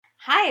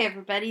Hi,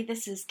 everybody.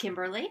 This is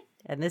Kimberly.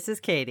 And this is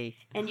Katie.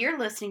 And you're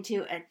listening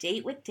to A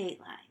Date with Dateline.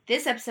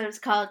 This episode is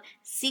called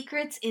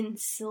Secrets in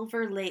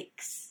Silver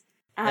Lakes.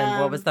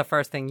 And what was the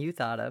first thing you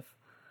thought of?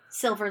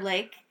 Silver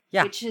Lake,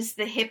 yeah. Which is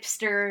the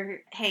hipster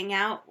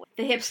hangout,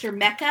 the hipster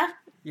mecca.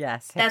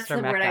 Yes, hipster That's the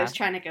mecca word I was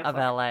trying to go of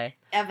for. L.A.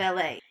 Of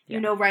L.A. Yeah.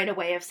 You know right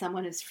away if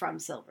someone is from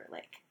Silver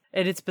Lake.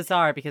 And it's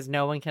bizarre because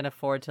no one can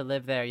afford to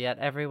live there, yet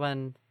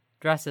everyone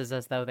dresses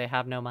as though they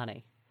have no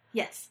money.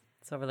 Yes.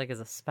 Silver Lake is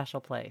a special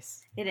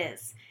place. It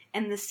is.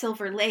 And the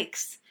Silver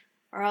Lakes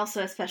are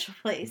also a special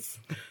place.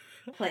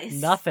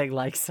 Nothing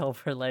like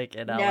Silver Lake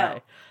in LA. No,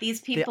 these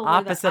people the were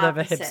opposite the of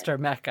a hipster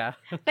mecca.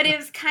 But it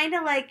was kind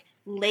of like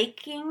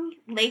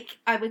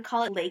I would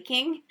call it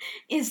laking,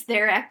 is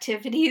their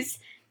activities,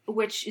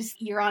 which is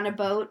you're on a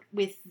boat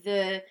with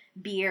the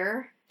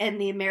beer and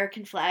the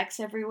American flags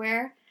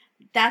everywhere.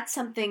 That's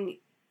something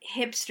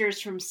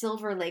hipsters from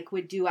Silver Lake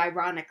would do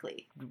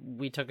ironically.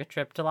 We took a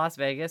trip to Las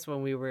Vegas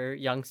when we were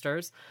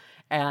youngsters,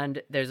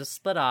 and there's a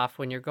split off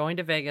when you're going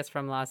to Vegas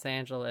from Los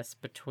Angeles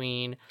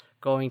between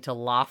going to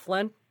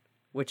Laughlin,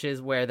 which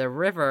is where the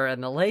river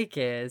and the lake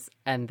is,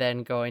 and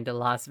then going to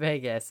Las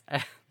Vegas.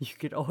 And you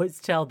could always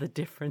tell the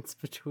difference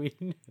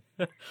between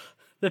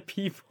the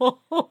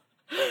people.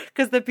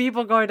 Because the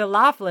people going to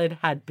Laughlin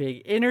had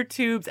big inner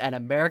tubes and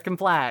American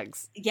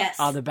flags. Yes.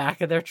 On the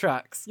back of their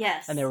trucks.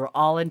 Yes. And they were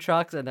all in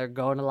trucks, and they're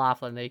going to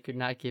Laughlin. They could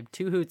not give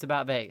two hoots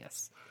about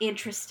Vegas.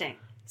 Interesting.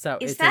 So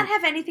does that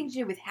have anything to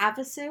do with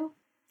Havasu?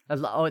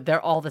 Oh, they're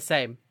all the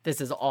same.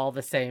 This is all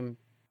the same.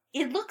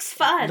 It looks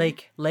fun.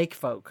 Lake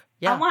folk.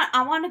 Yeah.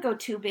 I want to go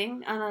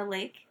tubing on a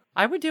lake.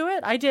 I would do it.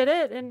 I did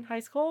it in high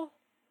school.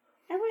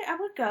 I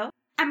would go.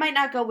 I might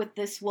not go with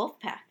this wolf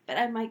pack, but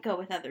I might go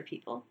with other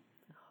people.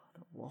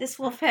 This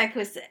wolf pack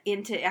was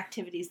into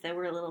activities that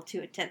were a little too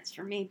intense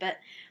for me, but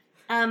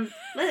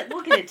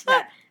we'll get into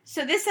that.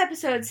 So this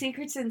episode,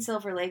 Secrets in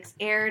Silver Lakes,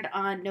 aired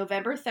on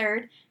November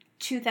 3rd,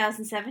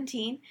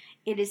 2017.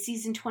 It is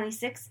season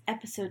 26,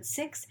 episode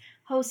 6,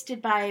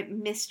 hosted by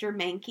Mr.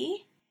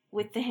 Mankey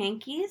with the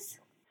Hankies.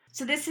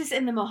 So this is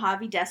in the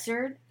Mojave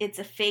Desert. It's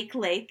a fake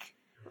lake,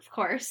 of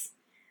course,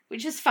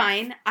 which is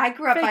fine. I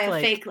grew up by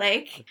a fake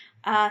lake.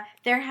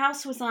 Their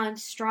house was on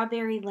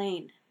Strawberry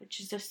Lane, which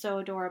is just so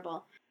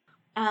adorable.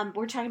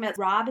 We're talking about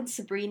Rob and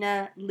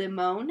Sabrina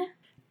Limon.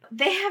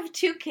 They have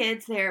 2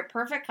 kids. They're a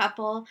perfect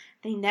couple.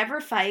 They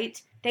never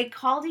fight. They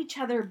called each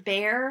other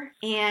Bear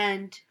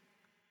and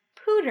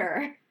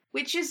Pooter,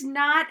 which is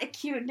not a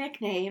cute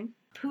nickname.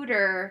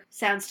 Pooter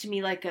sounds to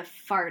me like a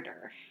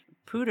farter.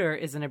 Pooter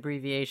is an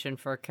abbreviation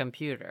for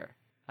computer.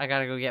 I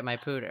gotta go get my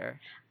pooter.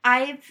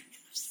 I've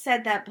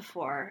said that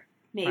before,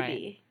 maybe.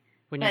 Right.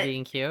 When you're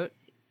being cute?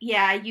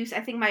 Yeah, I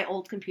think my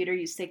old computer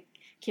used to say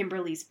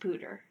Kimberly's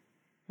Pooter.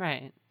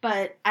 Right.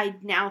 But I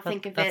now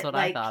think of it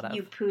like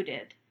you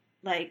pooted.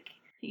 Like,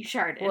 you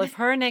sharted. Well, if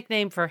her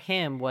nickname for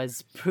him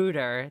was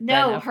Pooter,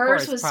 no, then of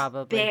hers course, was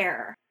probably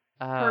Bear.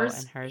 Oh,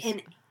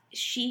 and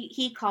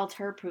he called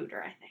her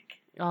Pooter, I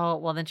think. Oh,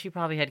 well, then she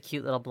probably had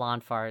cute little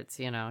blonde farts.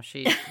 You know,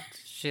 she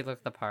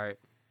looked the part.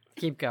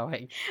 Keep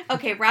going.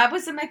 Okay, Rob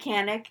was a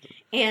mechanic,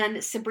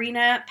 and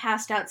Sabrina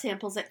passed out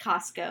samples at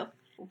Costco.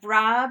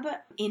 Rob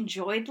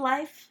enjoyed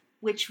life,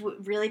 which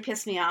really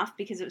pissed me off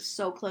because it was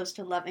so close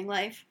to loving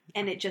life,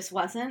 and it just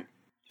wasn't.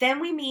 Then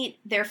we meet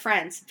their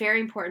friends, very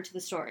important to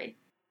the story.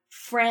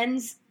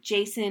 Friends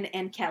Jason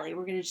and Kelly.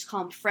 We're going to just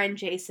call them Friend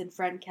Jason,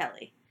 Friend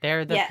Kelly.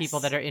 They're the people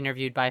that are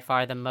interviewed by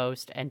far the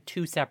most, and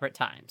 2 separate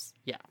times.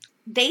 Yeah.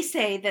 They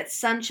say that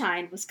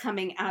sunshine was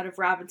coming out of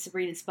Rob and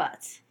Sabrina's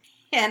butts.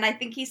 And I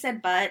think he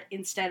said butt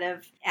instead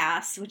of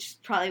ass, which is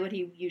probably what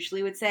he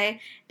usually would say.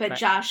 But right.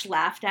 Josh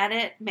laughed at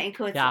it.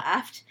 Mankiewicz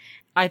laughed.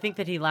 I think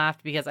that he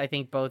laughed because I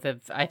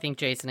think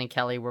Jason and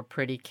Kelly were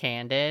pretty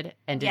candid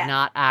and did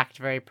not act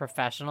very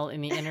professional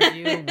in the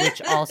interview, which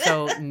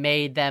also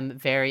made them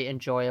very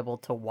enjoyable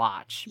to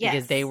watch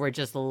because they were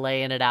just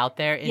laying it out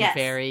there in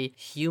very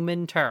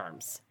human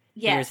terms.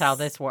 Yes. Here's how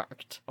this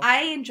worked.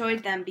 I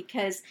enjoyed them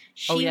because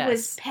she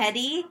was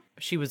petty.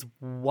 She was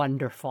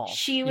wonderful.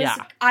 She was.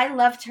 Yeah. I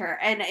loved her.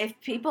 And if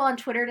people on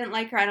Twitter didn't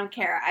like her, I don't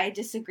care. I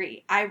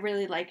disagree. I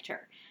really liked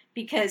her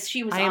because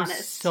she was honest. I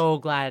am so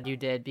glad you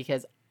did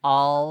because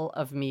all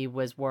of me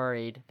was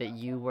worried that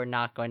you were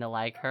not going to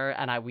like her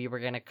and we were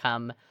going to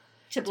come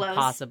to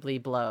possibly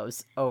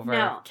blows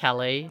over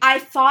Kelly. I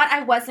thought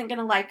I wasn't going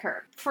to like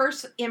her.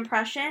 First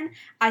impression,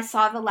 I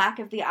saw the lack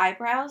of the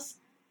eyebrows,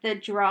 the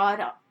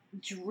drawn.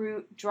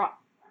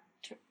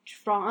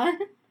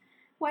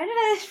 Why did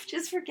I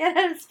just forget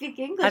how to speak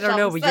English? I don't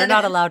know, but you're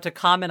not allowed to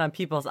comment on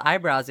people's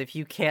eyebrows if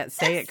you can't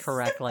say it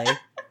correctly.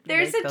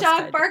 There's a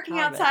dog barking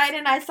outside,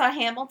 and I saw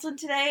Hamilton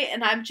today,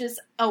 and I'm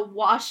just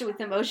awash with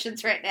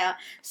emotions right now.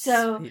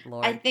 So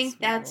I think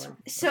that's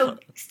so.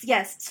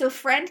 Yes, so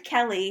friend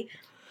Kelly,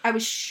 I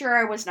was sure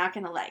I was not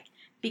going to like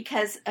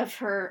because of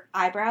her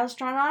eyebrows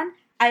drawn on.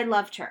 I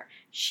loved her.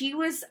 She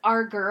was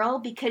our girl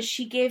because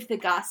she gave the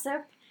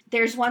gossip.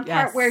 There's one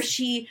part where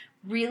she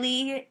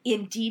really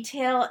in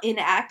detail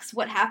enacts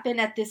what happened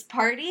at this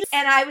party.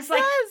 And I was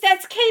like,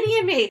 that's Katie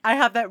and me. I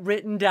have that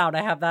written down.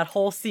 I have that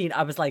whole scene.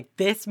 I was like,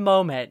 this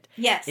moment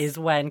is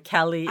when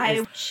Kelly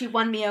she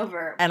won me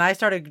over. And I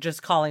started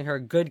just calling her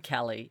Good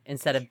Kelly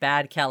instead of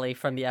Bad Kelly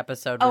from the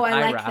episode with Ira. Oh,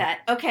 I like that.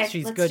 Okay,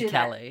 she's Good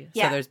Kelly.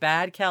 Yeah. So there's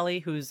Bad Kelly,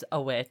 who's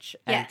a witch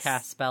and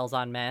casts spells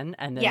on men.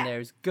 And then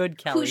there's Good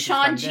Kelly, who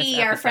Sean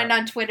G., our friend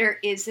on Twitter,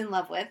 is in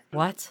love with.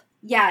 What?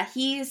 Yeah,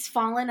 he's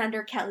fallen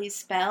under Kelly's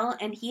spell,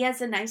 and he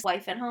has a nice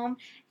wife at home,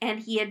 and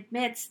he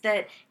admits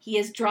that he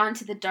is drawn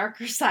to the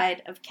darker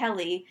side of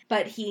Kelly,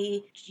 but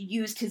he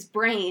used his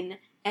brain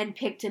and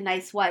picked a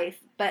nice wife,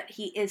 but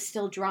he is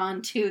still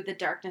drawn to the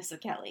darkness of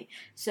Kelly.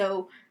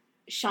 So,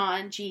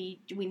 Sean G.,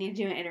 we need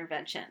to do an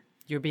intervention.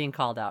 You're being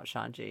called out,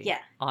 Sean G.,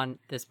 on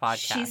this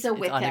podcast. She's a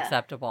Wicca. It's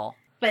unacceptable.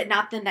 But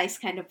not the nice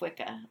kind of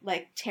Wicca,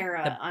 like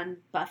Tara on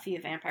Buffy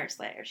the Vampire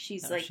Slayer.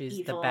 She's she's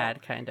evil. The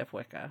bad kind of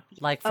Wicca.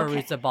 Like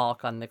Fairuza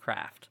Balk on The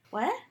Craft.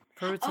 What?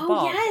 Fairuza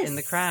Balk in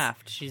The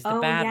Craft. She's the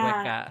bad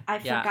Wicca. I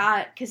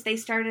forgot, because they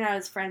started out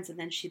as friends, and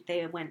then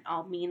they went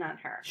all mean on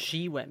her.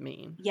 She went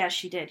mean. Yeah,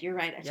 she did. You're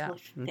right.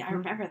 I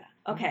remember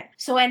that. Okay.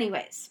 So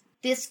anyways,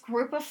 this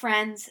group of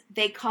friends,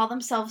 they call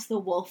themselves the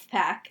Wolf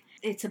Pack.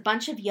 It's a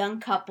bunch of young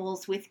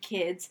couples with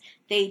kids.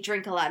 They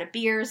drink a lot of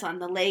beers on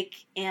the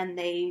lake, and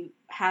they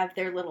have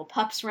their little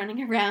pups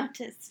running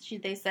around, as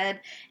they said.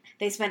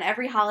 They spend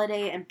every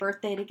holiday and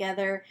birthday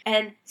together.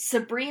 And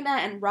Sabrina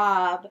and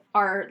Rob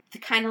are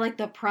kind of like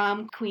the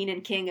prom queen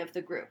and king of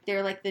the group.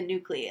 They're like the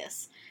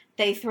nucleus.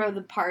 They throw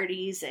the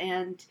parties,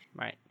 and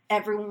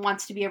everyone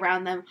wants to be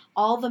around them.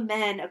 All the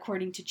men,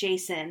 according to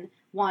Jason,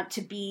 want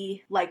to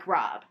be like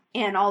Rob.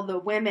 And all the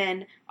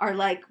women are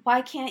like,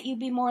 why can't you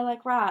be more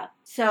like Rob?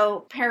 So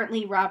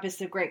apparently Rob is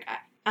the great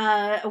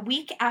guy. A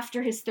week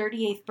after his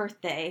 38th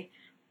birthday,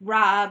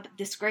 Rob,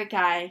 this great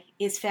guy,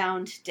 is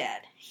found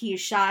dead. He is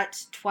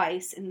shot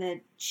twice in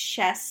the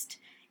chest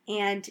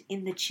and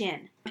in the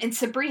chin. And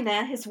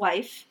Sabrina, his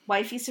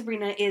wifey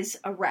Sabrina, is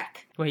a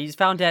wreck. Well, he's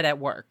found dead at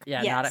work.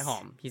 Yeah, not at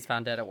home. He's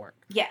found dead at work.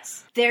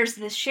 Yes. There's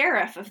the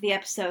sheriff of the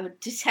episode,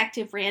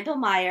 Detective Randall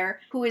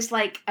Meyer, who is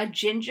like a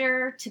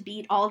ginger to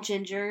beat all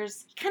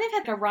gingers. He kind of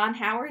had a Ron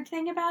Howard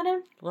thing about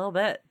him. A little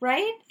bit.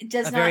 Right?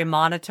 Very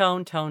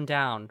monotone, toned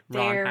down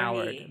Ron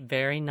Howard.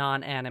 Very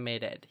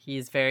non-animated.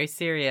 He's very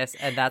serious,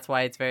 and that's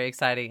why it's very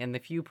exciting. And the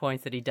few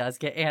points that he does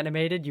get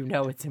animated, you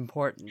know it's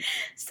important.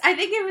 I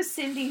think it was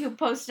Cindy who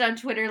posted on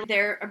Twitter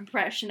their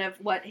impression of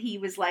what he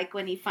was like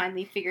when he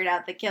finally figured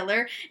out the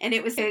killer, and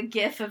it was a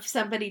gif of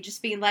somebody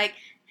just being like,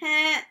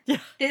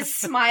 this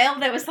smile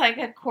that was like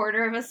a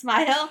quarter of a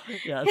smile,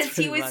 because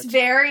he was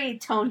very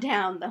toned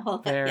down the whole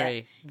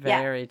thing.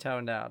 Very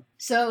toned down.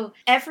 So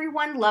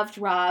everyone loved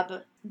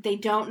Rob. They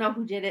don't know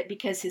who did it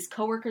because his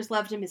coworkers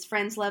loved him, his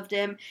friends loved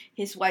him,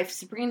 his wife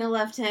Sabrina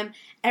loved him.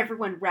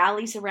 Everyone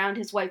rallies around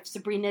his wife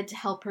Sabrina to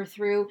help her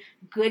through.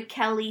 Good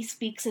Kelly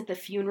speaks at the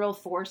funeral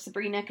for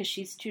Sabrina because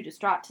she's too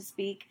distraught to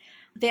speak.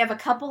 They have a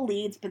couple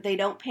leads, but they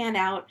don't pan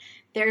out.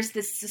 There's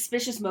this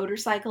suspicious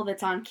motorcycle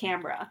that's on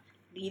camera,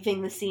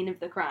 leaving the scene of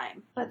the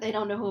crime, but they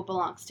don't know who it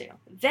belongs to.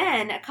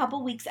 Then, a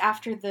couple weeks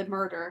after the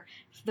murder,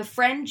 the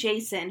friend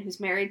Jason, who's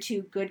married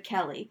to Good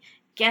Kelly,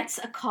 gets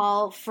a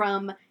call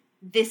from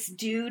this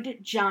dude,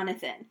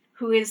 Jonathan,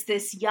 who is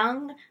this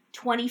young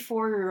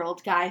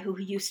 24-year-old guy who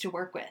he used to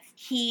work with.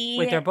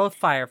 Wait, they're both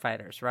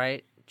firefighters,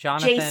 right?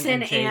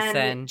 Jason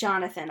and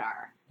Jonathan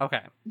are.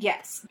 Okay.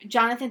 Yes.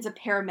 Jonathan's a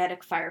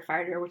paramedic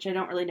firefighter, which I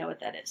don't really know what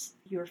that is.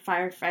 You're a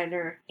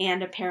firefighter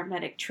and a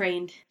paramedic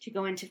trained to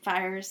go into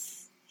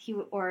fires.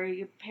 Or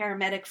you're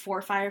paramedic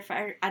for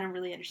firefighter. I don't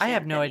really understand. I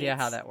have no idea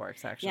how that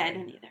works, actually. Yeah, I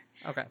don't either.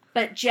 Okay.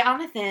 But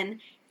Jonathan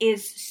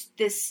is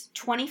this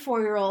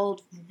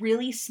 24-year-old,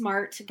 really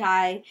smart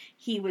guy.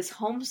 He was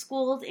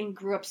homeschooled and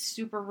grew up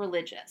super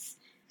religious.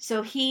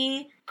 So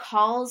he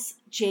calls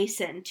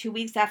Jason 2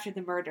 weeks after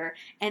the murder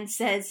and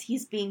says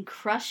he's being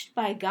crushed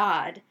by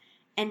God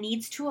and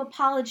needs to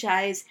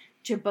apologize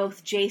to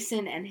both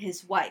Jason and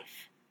his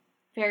wife.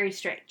 Very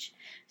strange.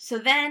 So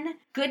then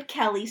Good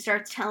Kelly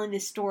starts telling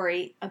this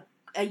story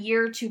a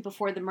year or two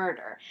before the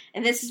murder.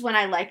 And this is when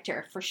I liked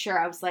her, for sure.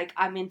 I was like,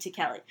 I'm into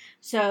Kelly.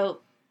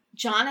 So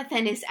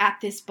Jonathan is at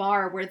this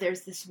bar where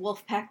there's this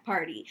Wolfpack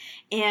party.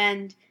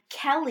 And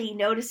Kelly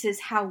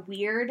notices how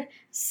weird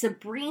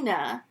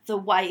Sabrina, the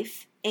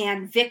wife,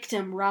 and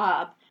victim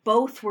Rob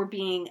both were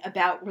being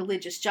about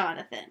religious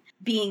Jonathan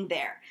being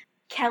there.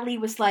 Kelly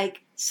was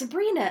like,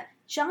 Sabrina,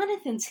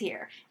 Jonathan's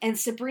here. And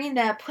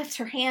Sabrina puts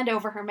her hand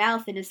over her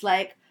mouth and is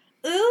like,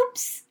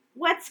 oops,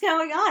 what's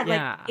going on?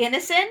 Yeah. Like,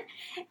 innocent?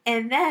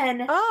 And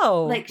then...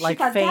 like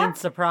feigned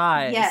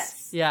surprise.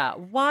 Yes. Yeah.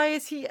 Why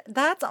is he...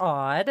 That's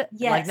odd.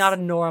 Yes. Like, not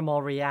a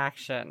normal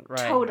reaction.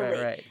 Right. Totally.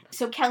 Right.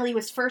 So Kelly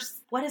was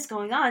first, what is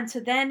going on? So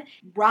then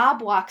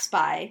Rob walks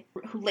by,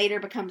 who later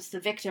becomes the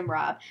victim,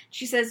 Rob.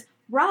 She says,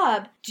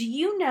 Rob, do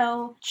you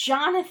know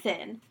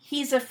Jonathan?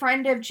 He's a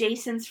friend of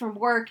Jason's from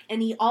work,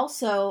 and he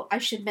also, I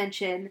should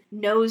mention,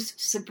 knows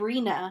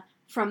Sabrina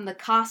from the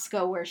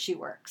Costco where she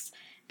works.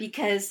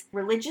 because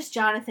Religious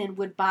Jonathan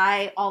would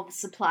buy all the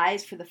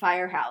supplies for the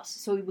firehouse.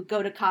 So he would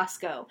go to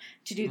Costco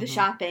to do the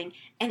shopping,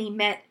 and he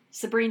met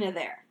Sabrina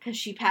there because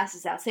she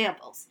passes out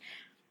samples.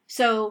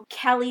 So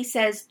Kelly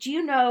says, do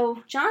you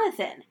know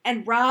Jonathan?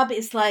 And Rob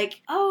is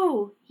like,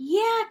 oh,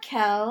 yeah,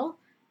 Kel.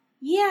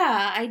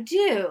 Yeah, I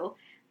do.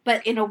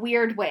 But in a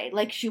weird way.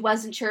 Like, she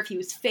wasn't sure if he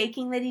was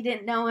faking that he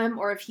didn't know him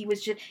or if he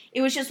was just...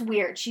 It was just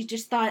weird. She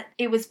just thought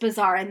it was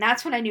bizarre. And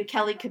that's when I knew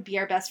Kelly could be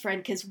our best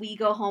friend, because we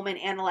go home and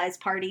analyze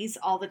parties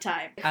all the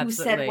time.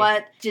 Absolutely. Who said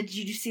what? Did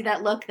you see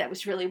that look? That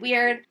was really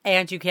weird.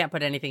 And you can't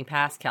put anything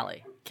past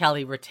Kelly.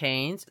 Kelly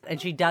retains, and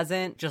she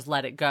doesn't just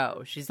let it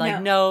go. She's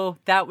like, no,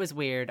 that was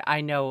weird.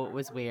 I know it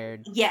was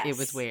weird. Yes. It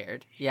was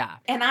weird. Yeah.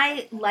 And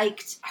I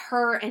liked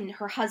her and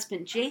her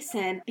husband,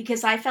 Jason,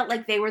 because I felt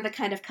like they were the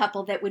kind of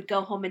couple that would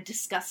go home and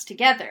discuss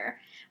together.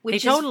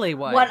 Which they totally is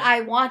would. What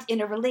I want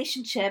in a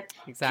relationship.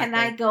 Exactly. Can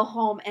I go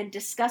home and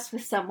discuss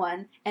with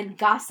someone and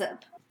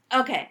gossip?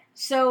 Okay,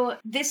 so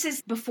this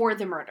is before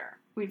the murder.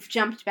 We've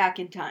jumped back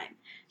in time.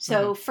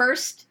 So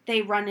first,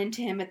 they run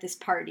into him at this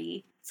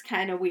party. It's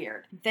kind of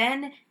weird.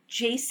 Then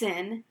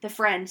Jason, the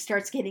friend,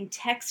 starts getting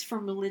texts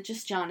from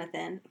Religious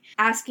Jonathan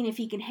asking if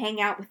he can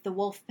hang out with the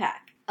wolf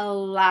pack. A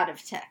lot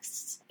of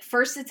texts.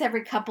 First it's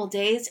every couple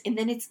days, and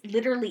then it's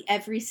literally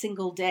every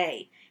single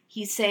day.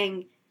 He's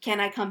saying, can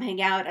I come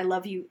hang out? I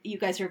love you. You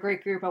guys are a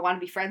great group. I want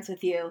to be friends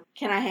with you.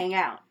 Can I hang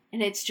out?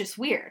 And it's just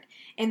weird.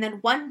 And then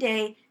one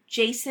day,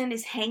 Jason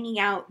is hanging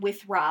out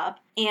with Rob,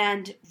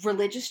 and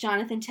Religious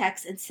Jonathan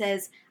texts and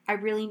says, I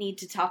really need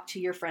to talk to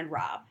your friend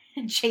Rob.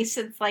 And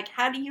Jason's like,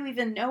 how do you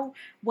even know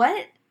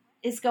what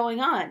is going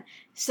on?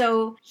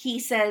 So he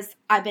says,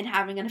 I've been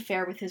having an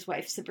affair with his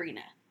wife,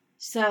 Sabrina.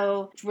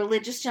 So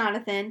Religious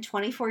Jonathan,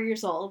 24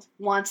 years old,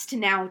 wants to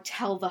now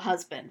tell the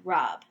husband,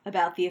 Rob,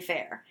 about the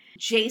affair.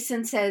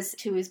 Jason says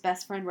to his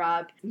best friend,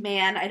 Rob,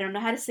 man, I don't know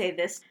how to say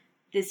this.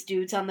 This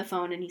dude's on the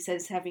phone and he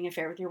says having an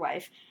affair with your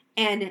wife.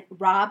 And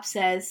Rob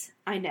says,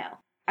 I know.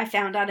 I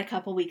found out a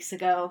couple weeks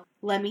ago.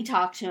 Let me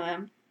talk to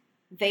him.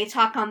 They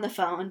talk on the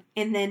phone,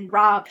 and then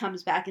Rob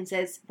comes back and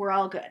says, we're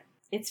all good.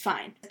 It's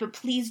fine. But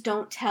please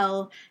don't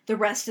tell the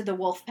rest of the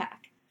wolf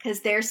pack,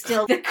 because they're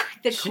still the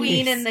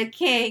queen and the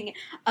king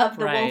of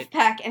the wolf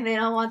pack, and they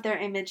don't want their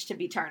image to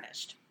be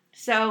tarnished.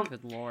 So,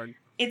 good Lord.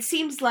 It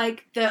seems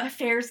like the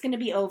affair's going to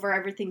be over.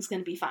 Everything's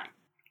going to be fine.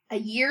 A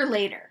year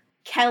later,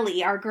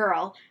 Kelly, our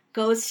girl,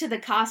 goes to the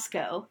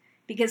Costco,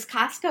 because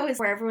Costco is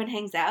where everyone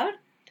hangs out,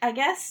 I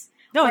guess.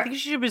 No, I think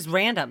she was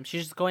random.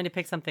 She's just going to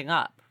pick something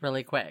up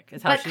really quick.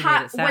 Is how she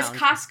made it sound. Was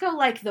Costco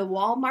like the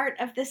Walmart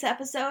of this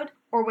episode?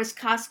 Or was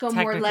Costco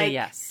more like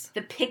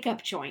the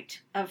pickup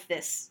joint of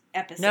this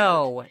episode?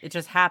 No, it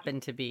just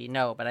happened to be.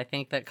 No, but I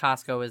think that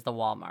Costco is the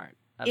Walmart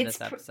of this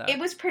episode. It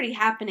was pretty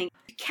happening.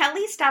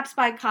 Kelly stops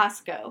by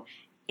Costco,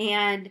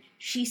 and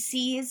she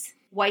sees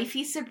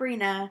wifey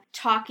Sabrina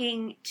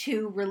talking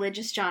to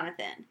Religious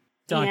Jonathan.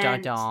 Dun,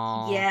 dun,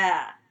 dun.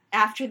 Yeah,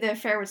 after the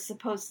affair was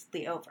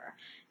supposedly over.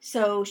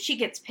 So she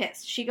gets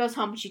pissed. She goes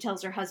home and she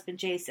tells her husband,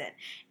 Jason.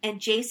 And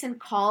Jason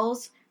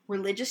calls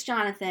Religious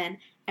Jonathan,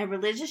 and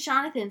Religious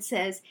Jonathan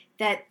says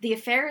that the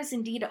affair is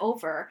indeed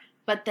over,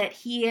 but that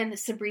he and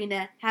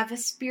Sabrina have a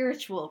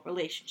spiritual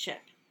relationship.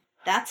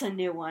 That's a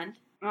new one.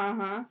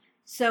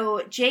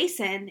 So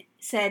Jason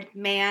said,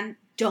 man,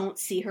 don't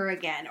see her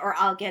again, or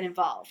I'll get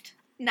involved.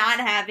 Not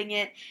having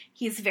it.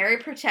 He's very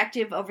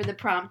protective over the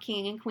prom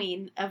king and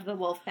queen of the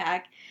wolf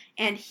pack,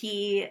 and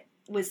he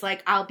was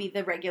like, I'll be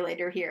the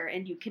regulator here,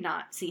 and you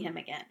cannot see him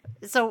again.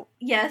 So,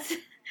 yes.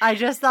 I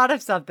just thought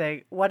of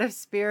something. What if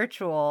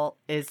spiritual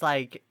is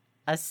like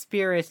a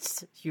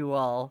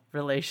spiritual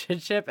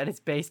relationship, and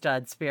it's based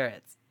on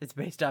spirits? It's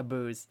based on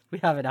booze. We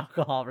have an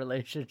alcohol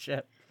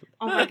relationship.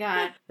 Oh my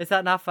God. Is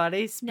that not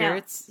funny?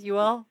 Spirits, no. you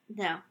all?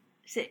 No.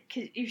 Cause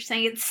you're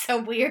saying it's so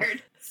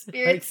weird.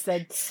 Spirits.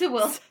 Like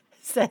sensual.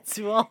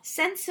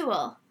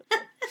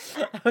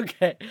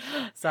 Okay.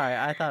 Sorry,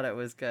 I thought it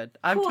was good.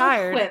 I'm cool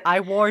tired. Whip. I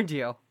warned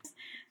you.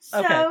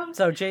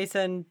 So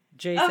Jason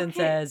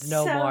says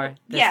no more.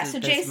 So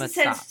Jason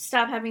says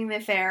stop having the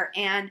affair,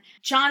 and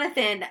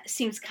Jonathan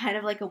seems kind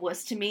of like a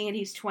wuss to me, and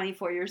he's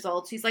 24 years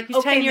old. So he's like,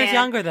 he's 10 years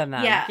younger than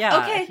that.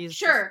 Yeah. Okay,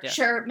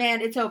 sure,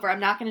 man, it's over. I'm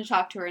not going to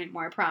talk to her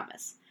anymore, I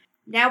promise.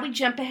 Now we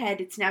jump ahead.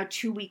 It's now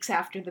 2 weeks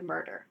after the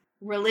murder.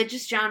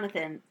 Religious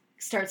Jonathan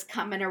starts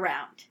coming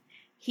around.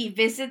 He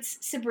visits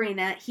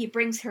Sabrina. He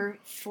brings her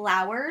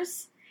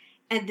flowers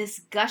and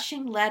this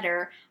gushing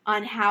letter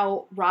on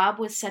how Rob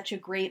was such a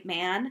great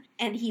man,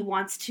 and he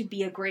wants to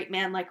be a great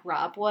man like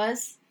Rob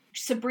was.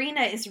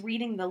 Sabrina is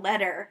reading the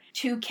letter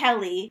to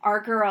Kelly,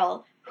 our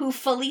girl, who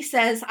fully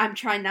says, I'm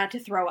trying not to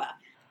throw up.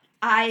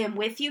 I am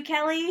with you,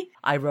 Kelly.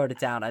 I wrote it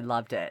down. I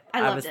loved it.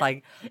 I was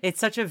like, it's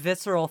such a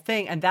visceral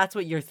thing. And that's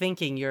what you're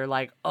thinking. You're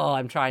like, oh,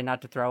 I'm trying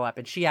not to throw up.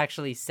 And she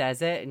actually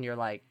says it. And you're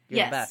like,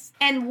 you're the best.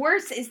 And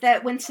worse is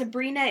that when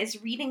Sabrina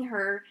is reading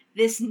her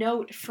this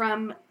note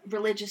from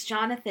Religious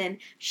Jonathan,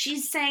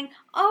 she's saying,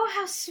 oh,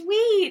 how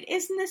sweet.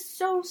 Isn't this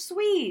so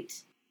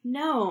sweet?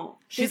 No.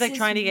 She's this like is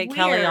trying to get weird.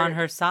 Kelly on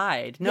her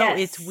side. No, Yes.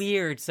 it's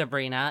weird,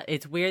 Sabrina.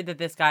 It's weird that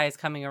this guy is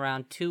coming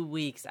around 2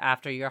 weeks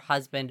after your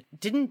husband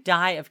didn't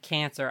die of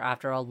cancer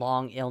after a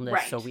long illness,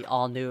 Right. so we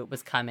all knew it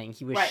was coming.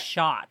 He was Right.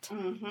 shot.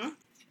 Mm-hmm.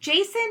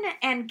 Jason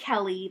and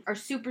Kelly are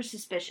super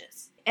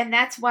suspicious. And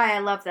that's why I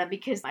love them,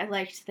 because I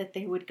liked that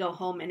they would go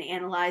home and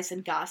analyze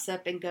and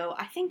gossip and go,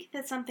 I think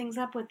that something's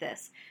up with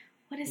this.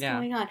 What is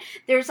going on?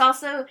 There's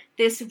also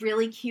this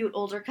really cute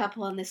older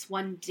couple on this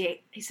one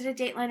date. Is it a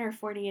Dateline or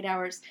 48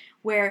 Hours?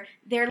 Where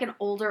they're like an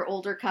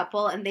older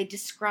couple, and they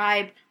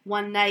describe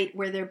one night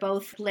where they're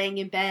both laying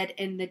in bed,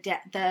 and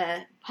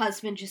the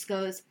husband just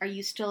goes, "Are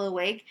you still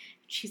awake?"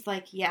 She's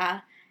like,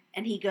 "Yeah."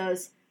 And he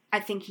goes,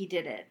 "I think he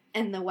did it."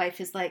 And the wife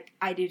is like,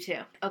 "I do too."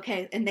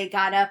 Okay. And they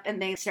got up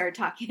and they started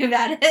talking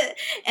about it.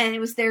 And it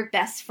was their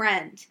best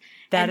friend.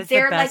 That and is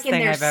the best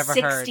thing I've ever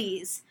heard.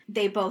 60s.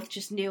 They both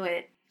just knew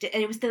it.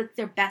 And it was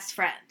their best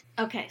friend.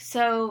 Okay.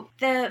 So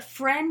the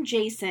friend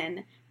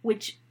Jason,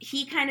 which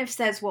he kind of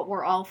says what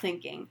we're all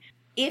thinking.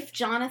 If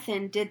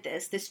Jonathan did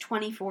this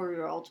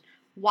 24-year-old,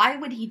 why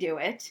would he do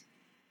it?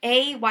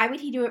 Why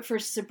would he do it for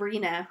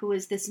Sabrina, who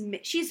is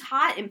she's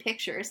hot in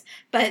pictures,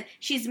 but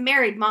she's a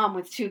married mom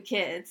with 2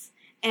 kids,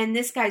 and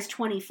this guy's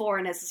 24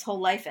 and has his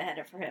whole life ahead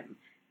of him.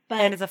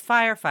 And is a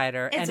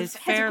firefighter, and is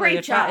fairly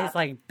attractive. His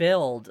like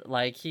build,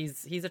 like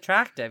he's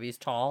attractive. He's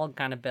tall and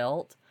kind of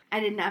built. I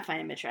did not find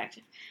him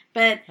attractive,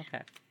 but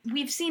okay.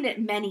 We've seen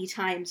it many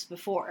times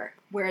before,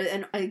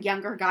 where a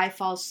younger guy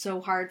falls so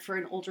hard for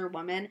an older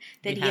woman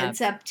that he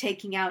ends up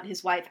taking out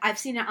his wife. I've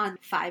seen it on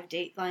 5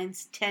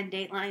 Datelines, 10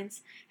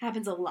 Datelines.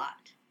 Happens a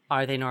lot.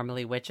 Are they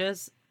normally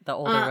witches, the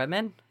older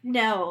women?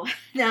 No.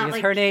 Because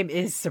her name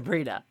is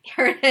Sabrina.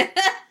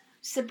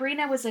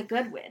 Sabrina was a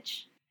good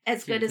witch.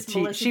 As good as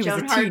Melissa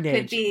Joan Hart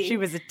could be. She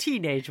was a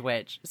teenage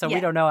witch, so we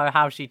don't know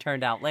how she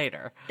turned out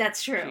later.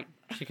 That's true.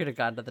 She could have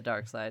gone to the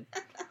dark side.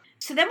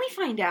 So then we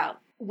find out,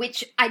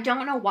 which I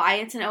don't know why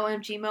it's an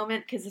OMG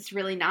moment, because it's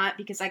really not,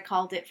 because I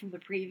called it from the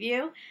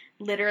preview,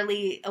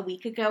 literally a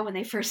week ago when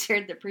they first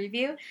aired the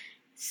preview.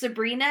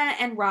 Sabrina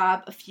and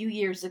Rob, a few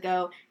years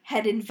ago,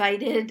 had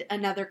invited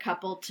another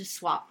couple to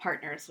swap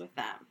partners with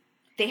them.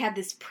 They had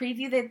this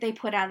preview that they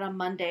put out on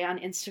Monday on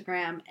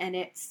Instagram, and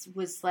it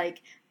was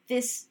like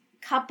this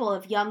couple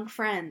of young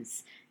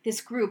friends,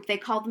 this group, they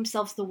called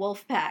themselves the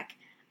Wolf Pack.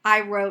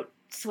 I wrote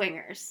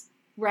swingers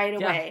right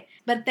away.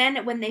 But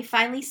then when they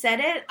finally said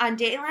it on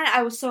Dateline,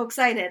 I was so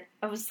excited.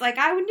 I was like,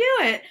 I knew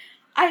it.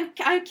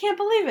 I can't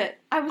believe it.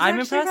 I'm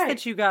impressed right.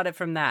 that you got it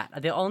from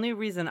that. The only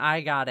reason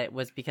I got it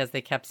was because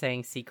they kept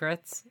saying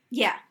secrets.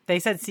 Yeah. They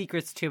said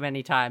secrets too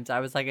many times. I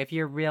was like, if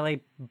you're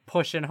really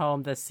pushing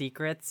home the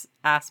secrets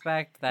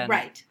aspect, then...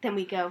 Right. Then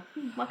we go,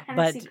 what kind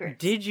of secrets? But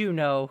did you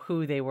know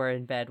who they were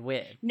in bed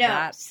with? No.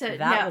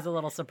 That was a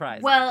little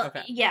surprising. Well,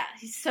 yeah.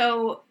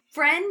 So,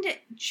 friend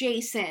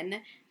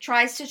Jason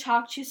tries to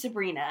talk to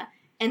Sabrina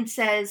and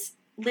says,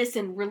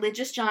 listen,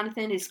 religious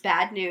Jonathan is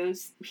bad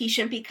news. He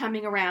shouldn't be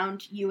coming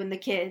around you and the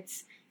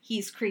kids.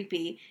 He's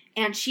creepy.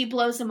 And she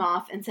blows him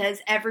off and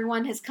says,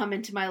 everyone has come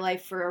into my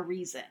life for a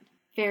reason.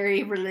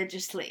 Very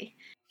religiously.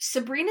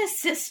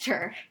 Sabrina's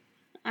sister,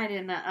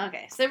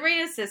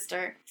 Sabrina's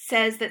sister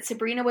says that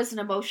Sabrina was an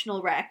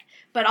emotional wreck,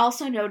 but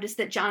also noticed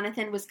that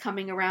Jonathan was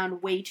coming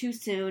around way too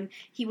soon.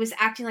 He was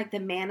acting like the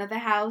man of the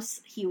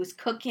house. He was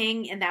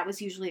cooking, and that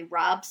was usually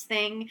Rob's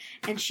thing.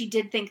 And she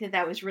did think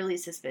that was really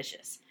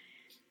suspicious.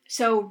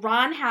 So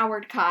Ron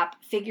Howard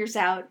cop figures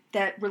out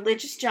that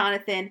religious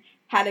Jonathan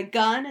had a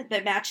gun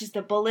that matches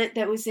the bullet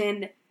that was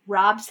in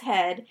Rob's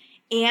head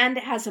and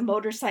has a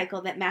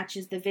motorcycle that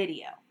matches the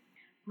video.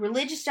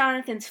 Religious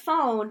Jonathan's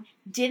phone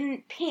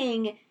didn't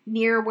ping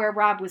near where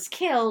Rob was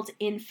killed.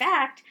 In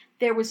fact,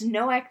 there was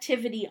no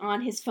activity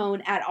on his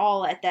phone at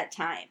all at that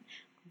time.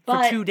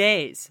 But, for 2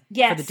 days.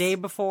 Yes. For the day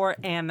before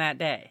and that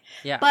day.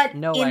 Yeah. But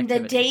no in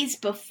activity. The days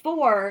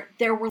before,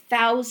 there were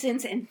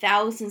thousands and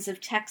thousands of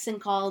texts and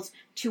calls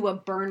to a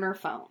burner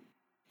phone.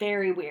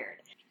 Very weird.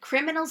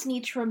 Criminals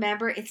need to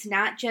remember it's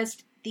not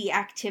just the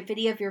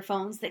activity of your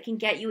phones that can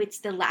get you, it's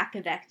the lack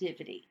of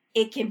activity.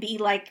 It can be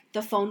like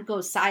the phone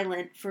goes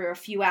silent for a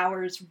few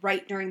hours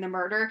right during the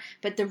murder,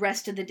 but the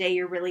rest of the day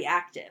you're really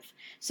active.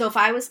 So if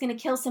I was going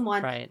to kill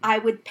someone, right. I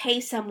would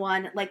pay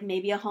someone, like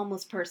maybe a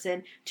homeless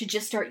person, to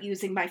just start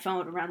using my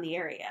phone around the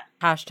area.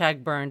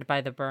 Hashtag burned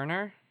by the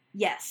burner?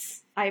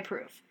 Yes, I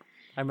approve.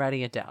 I'm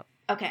writing it down.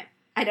 Okay,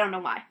 I don't know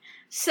why.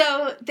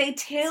 So they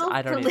tail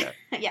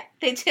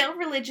they tail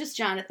religious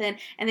Jonathan,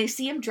 and they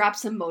see him drop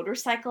some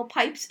motorcycle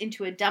pipes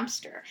into a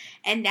dumpster.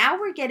 And now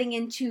we're getting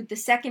into the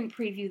second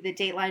preview that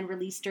Dateline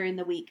released during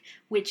the week,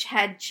 which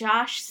had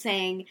Josh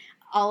saying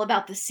all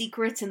about the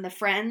secrets and the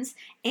friends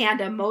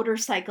and a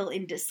motorcycle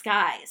in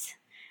disguise.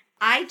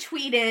 I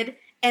tweeted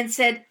and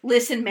said,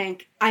 listen,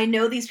 Mank, I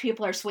know these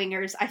people are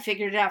swingers. I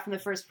figured it out from the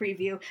first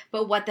preview,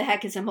 but what the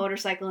heck is a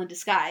motorcycle in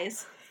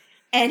disguise?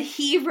 And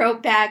he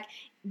wrote back,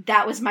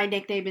 that was my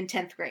nickname in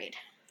 10th grade.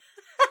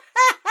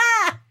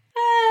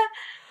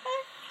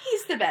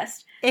 He's the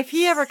best. If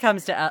he ever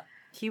comes to...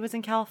 he was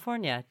in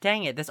California.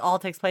 Dang it, this all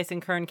takes place in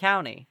Kern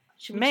County.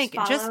 Should we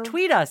Mank, just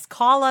tweet us.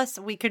 Call us.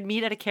 We could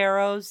meet at a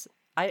Caro's.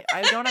 I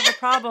don't have a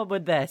problem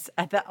with this.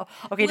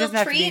 Okay, it doesn't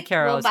have to be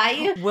Caro's. We'll buy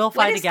you. We'll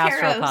find a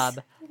gastropub.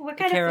 What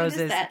kind Caro's of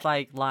food is that?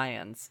 like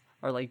Lions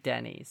or like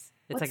Denny's.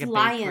 It's What's like a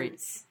Lions? bakery.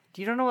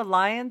 Do you don't know what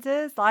Lions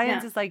is?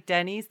 Lions No. is like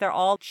Denny's. They're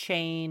all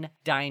chain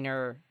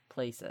diner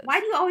places. Why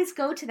do you always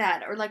go to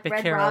that? Or like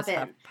Red Robin?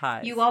 Have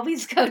pies. You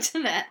always go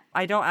to that.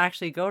 I don't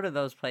actually go to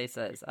those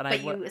places, and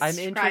I'm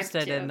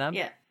interested in them.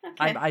 Yeah.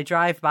 Okay. I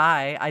drive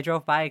by. I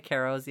drove by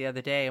Caro's the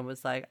other day and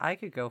was like, I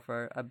could go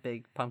for a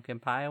big pumpkin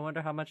pie. I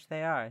wonder how much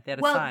they are. They had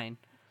a sign.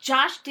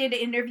 Josh did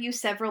interview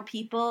several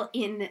people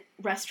in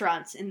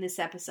restaurants in this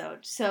episode.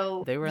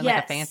 So they were in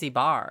like a fancy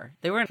bar.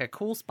 They were in like a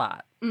cool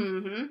spot.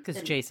 Mm-hmm.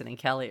 Because Jason and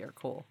Kelly are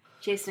cool.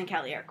 Jason and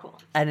Kelly are cool.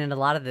 And in a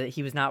lot of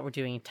he was not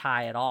doing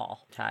Thai at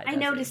all. I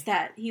noticed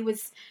that. He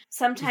was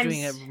sometimes...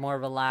 He was doing it more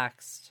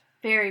relaxed.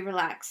 Very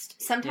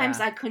relaxed. Sometimes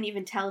I couldn't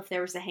even tell if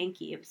there was a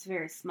hanky. It was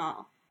very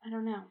small. I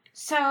don't know.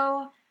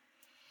 So,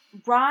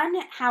 Ron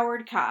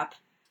Howard Kopp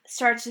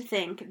starts to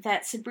think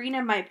that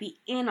Sabrina might be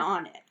in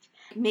on it.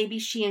 Maybe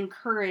she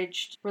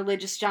encouraged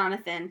Religious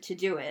Jonathan to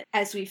do it,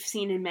 as we've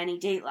seen in many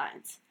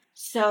Datelines.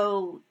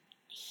 So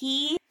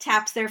he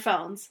taps their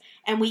phones,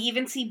 and we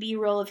even see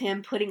B-roll of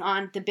him putting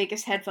on the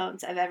biggest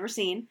headphones I've ever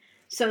seen,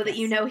 so that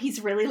you know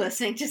he's really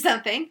listening to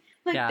something.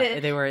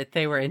 They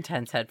were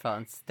intense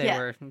headphones. They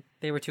were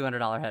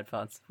 $200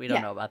 headphones. We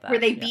don't know about that. Were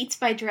they Beats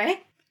by Dre?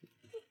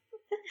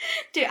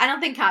 Dude, I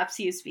don't think cops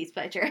use Beats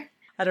by Dre.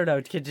 I don't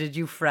know. Did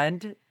you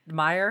friend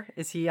Meyer?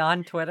 Is he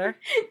on Twitter?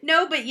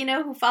 No, but you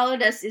know who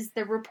followed us is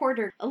the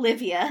reporter,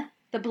 Olivia,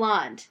 the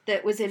blonde,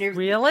 that was interviewed.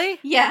 Really?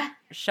 Yeah.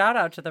 Shout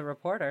out to the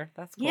reporter.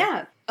 That's cool.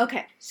 Yeah.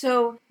 Okay.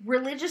 So,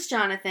 Religious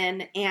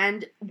Jonathan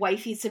and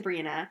wifey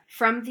Sabrina,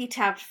 from the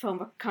tapped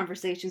phone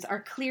conversations,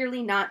 are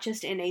clearly not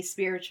just in a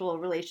spiritual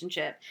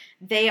relationship.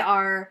 They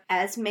are,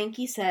 as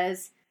Mankey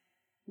says,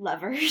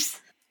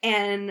 lovers.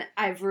 And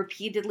I've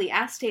repeatedly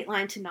asked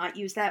Dateline to not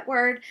use that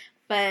word,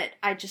 but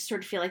I just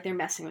sort of feel like they're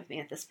messing with me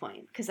at this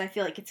point, because I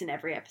feel like it's in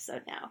every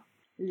episode now.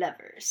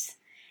 Lovers.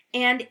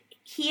 And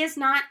he is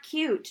not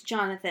cute,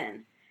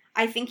 Jonathan.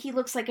 I think he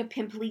looks like a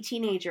pimply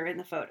teenager in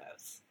the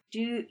photos.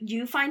 Do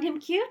you find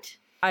him cute?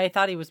 I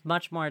thought he was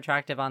much more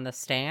attractive on the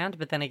stand,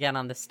 but then again,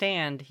 on the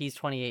stand, he's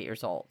 28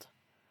 years old.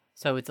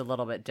 So it's a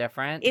little bit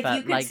different. If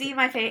you could see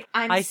my face...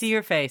 I see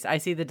your face. I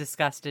see the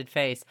disgusted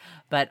face.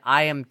 But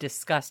I am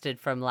disgusted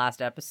from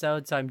last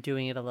episode, so I'm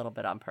doing it a little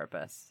bit on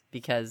purpose.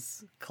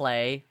 Because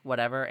Andrew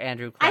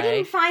Clay... I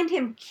didn't find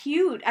him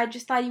cute. I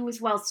just thought he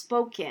was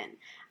well-spoken.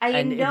 I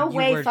in no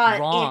way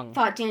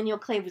thought Daniel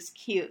Clay was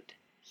cute.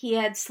 He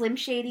had slim,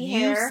 shady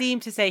hair. You seem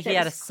to say he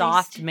had a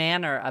soft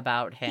manner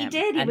about him. He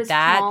did. He was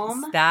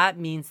calm. That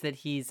means that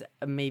he's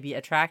maybe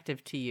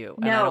attractive to you.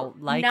 No, and I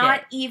don't like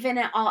not even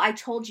at all. I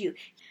told you.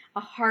 A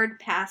hard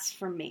pass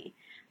from me.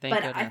 Thank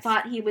goodness. I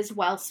thought he was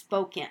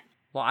well-spoken.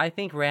 Well, I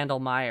think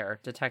Randall Meyer,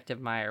 Detective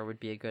Meyer, would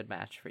be a good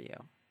match for you.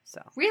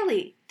 So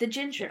Really? The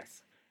ginger?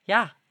 Yes.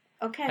 Yeah.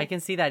 Okay. I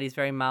can see that. He's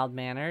very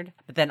mild-mannered.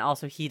 But then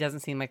also, he doesn't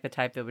seem like the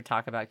type that would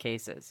talk about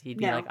cases. He'd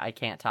be like, I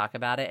can't talk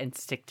about it, and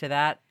stick to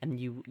that, and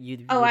you'd be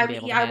able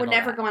to I would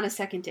never that. go on a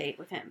second date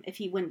with him if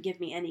he wouldn't give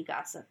me any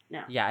gossip.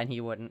 No. Yeah, and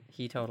he wouldn't.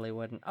 He totally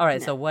wouldn't. All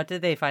right, so what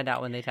did they find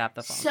out when they tapped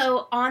the phone?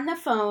 So, on the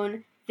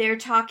phone, they're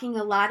talking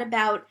a lot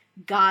about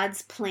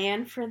God's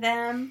plan for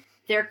them.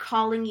 They're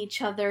calling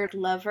each other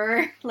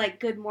lover, like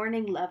good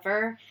morning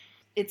lover.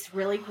 It's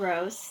really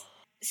gross.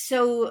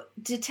 So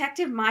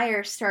Detective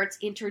Meyer starts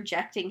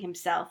interjecting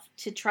himself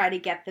to try to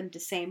get them to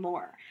say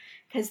more.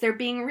 Because they're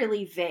being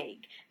really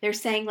vague. They're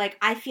saying, like,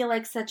 I feel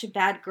like such a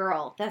bad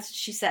girl. That's what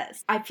she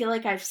says. I feel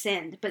like I've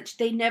sinned. But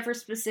they never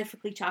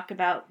specifically talk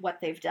about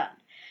what they've done.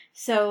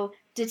 So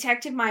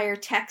Detective Meyer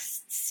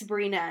texts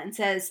Sabrina and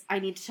says, I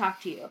need to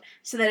talk to you.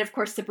 So then, of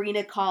course,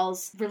 Sabrina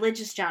calls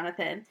Religious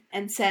Jonathan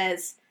and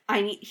says,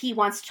 he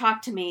wants to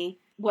talk to me.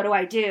 What do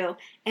I do?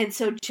 And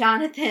so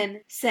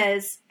Jonathan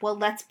says, well,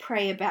 let's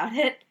pray about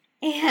it.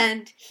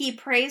 And he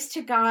prays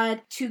to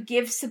God to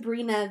give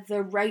Sabrina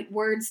the right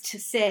words to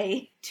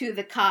say to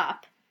the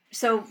cop.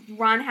 So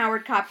Ron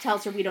Howard Kopp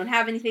tells her we don't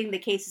have anything, the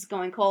case is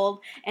going cold.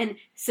 And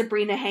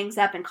Sabrina hangs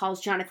up and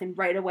calls Jonathan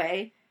right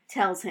away,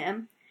 tells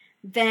him.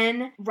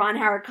 Then Ron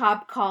Howard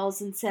Kopp calls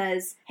and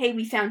says, hey,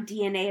 we found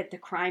DNA at the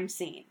crime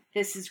scene.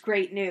 This is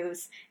great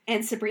news.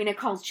 And Sabrina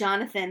calls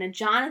Jonathan, and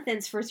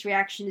Jonathan's first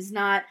reaction is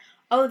not,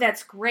 oh,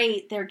 that's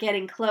great, they're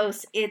getting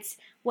close. It's,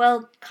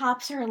 well,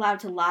 cops are allowed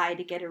to lie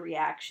to get a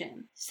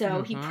reaction.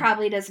 So he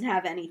probably doesn't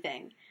have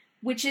anything,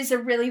 which is a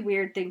really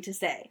weird thing to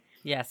say.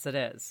 Yes, it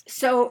is.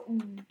 So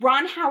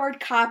Ron Howard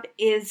Kopp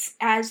is,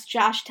 as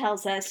Josh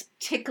tells us,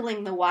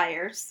 tickling the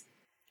wires.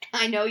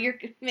 I know you're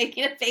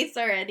making a face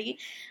already.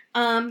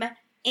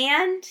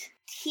 And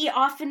he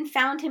often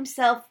found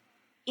himself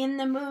in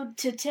the mood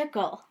to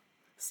tickle.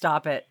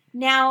 Stop it.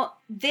 Now,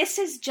 this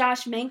is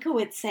Josh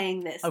Mankiewicz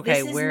saying this.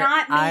 Okay, this is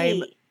not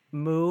me.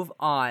 Move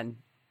on.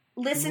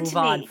 Listen Move to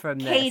on me, from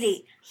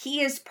Katie. This.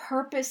 He is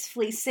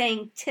purposefully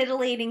saying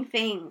titillating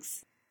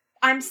things.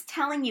 I'm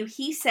telling you,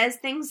 he says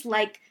things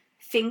like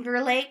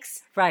Finger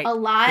Lakes right, a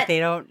lot. but they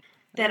don't.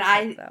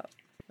 that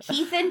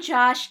Heath and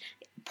Josh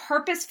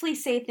purposefully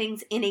say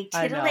things in a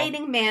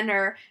titillating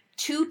manner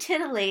to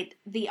titillate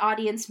the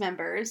audience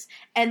members,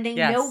 and they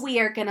know we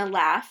are going to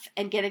laugh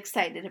and get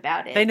excited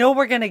about it. They know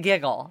we're going to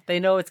giggle. They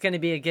know it's going to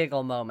be a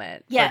giggle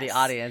moment for the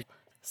audience.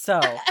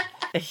 So,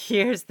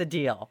 here's the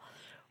deal.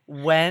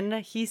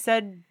 When he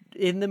said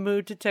in the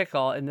mood to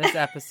tickle in this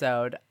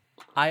episode,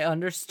 I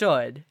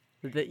understood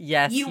that,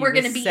 yes, you were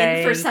going to be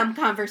in for some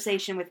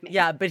conversation with me.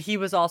 Yeah, but he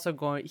was also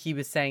he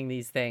was saying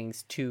these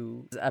things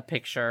to a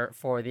picture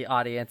for the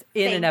audience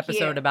in an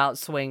episode about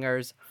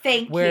swingers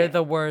where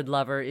the word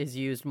lover is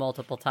used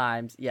multiple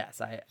times. Yes,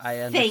 I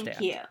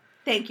understand.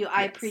 Thank you.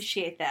 I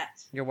appreciate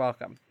that. You're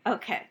welcome.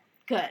 Okay,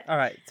 good. All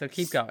right, so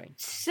keep going.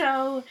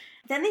 So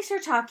then they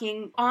start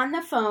talking on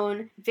the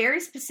phone very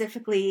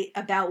specifically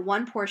about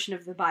one portion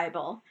of the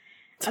Bible,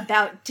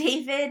 about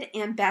David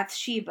and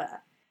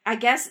Bathsheba. I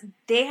guess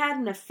they had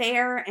an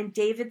affair, and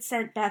David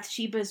sent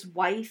Bathsheba's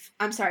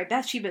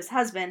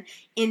husband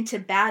into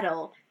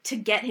battle to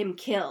get him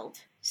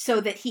killed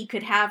so that he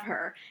could have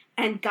her.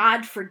 And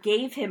God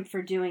forgave him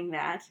for doing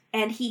that,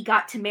 and he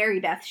got to marry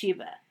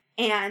Bathsheba.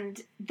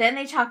 And then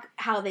they talk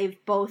how they've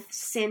both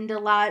sinned a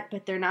lot,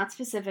 but they're not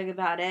specific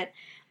about it.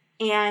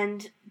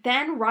 And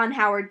then Ron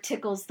Howard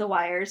tickles the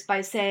wires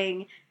by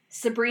saying,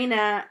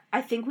 Sabrina,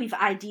 I think we've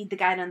ID'd the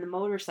guy on the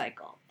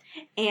motorcycle.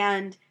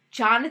 And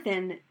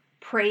Jonathan,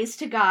 praise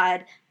to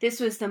God, this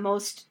was the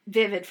most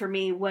vivid for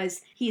me,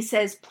 was he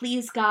says,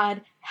 please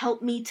God,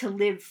 help me to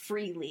live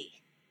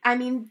freely. I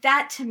mean,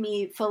 that to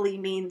me fully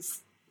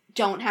means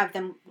don't have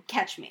them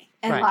catch me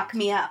and lock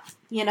me up,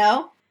 you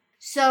know?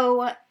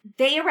 So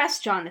they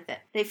arrest Jonathan.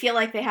 They feel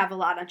like they have a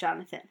lot on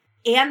Jonathan.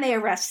 And they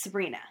arrest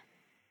Sabrina.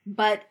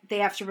 But they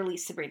have to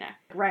release Sabrina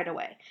right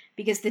away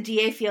because the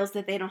DA feels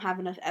that they don't have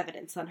enough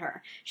evidence on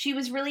her. She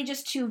was really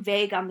just too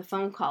vague on the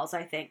phone calls,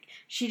 I think.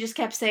 She just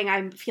kept saying,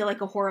 I feel like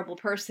a horrible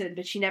person,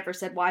 but she never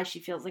said why she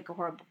feels like a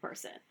horrible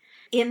person.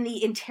 In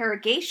the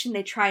interrogation,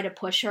 they try to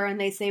push her and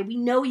they say, we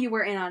know you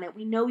were in on it.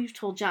 We know you've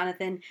told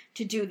Jonathan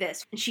to do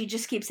this. And she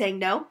just keeps saying,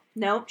 no,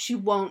 she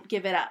won't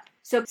give it up.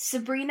 So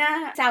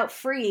Sabrina's out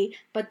free,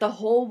 but the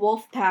whole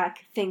wolf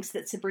pack thinks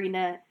that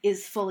Sabrina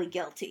is fully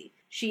guilty.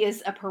 She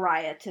is a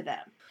pariah to them.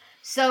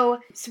 So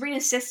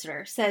Sabrina's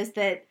sister says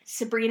that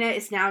Sabrina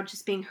is now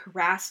just being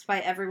harassed by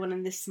everyone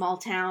in this small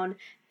town.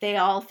 They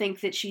all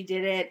think that she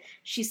did it.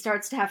 She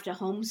starts to have to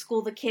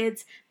homeschool the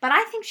kids. But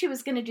I think she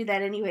was going to do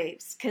that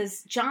anyways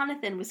because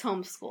Jonathan was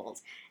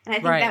homeschooled. And I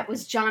think that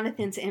was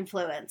Jonathan's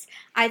influence.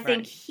 I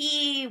think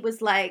he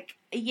was like,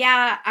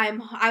 yeah,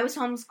 I was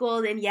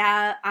homeschooled and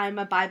yeah, I'm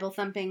a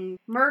Bible-thumping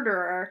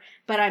murderer,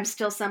 but I'm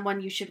still someone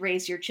you should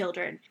raise your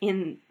children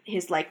in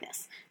his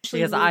likeness.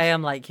 Because I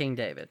am like King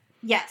David.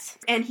 Yes,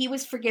 and he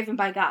was forgiven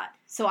by God,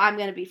 so I'm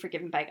going to be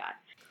forgiven by God.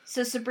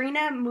 So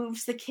Sabrina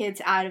moves the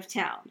kids out of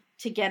town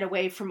to get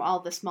away from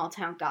all the small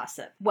town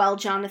gossip while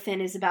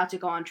Jonathan is about to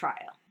go on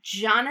trial.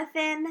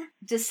 Jonathan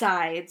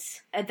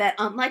decides that,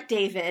 unlike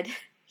David,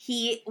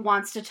 he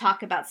wants to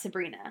talk about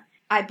Sabrina.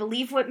 I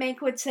believe what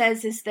Mankiewicz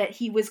says is that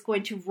he was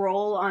going to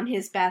roll on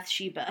his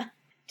Bathsheba.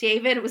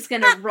 David was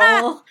going to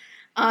roll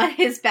on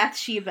his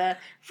Bathsheba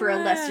for a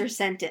lesser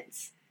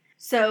sentence.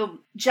 So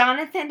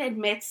Jonathan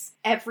admits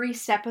every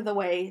step of the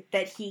way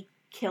that he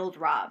killed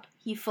Rob.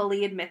 He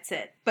fully admits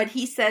it. But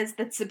he says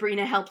that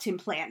Sabrina helped him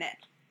plan it.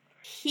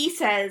 He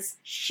says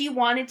she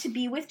wanted to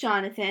be with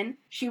Jonathan.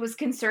 She was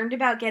concerned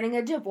about getting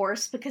a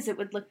divorce because it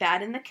would look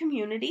bad in the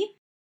community.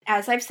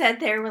 As I've said,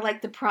 they were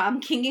like the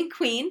prom king and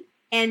queen.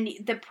 And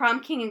the prom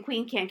king and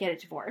queen can't get a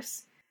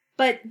divorce.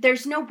 But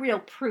there's no real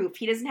proof.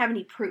 He doesn't have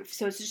any proof.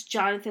 So it's just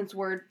Jonathan's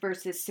word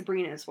versus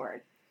Sabrina's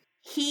word.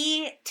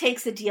 He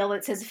takes a deal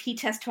that says if he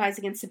testifies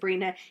against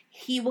Sabrina,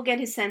 he will get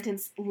his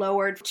sentence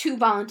lowered to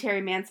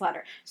voluntary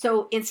manslaughter.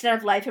 So instead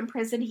of life in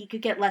prison, he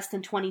could get less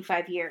than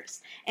 25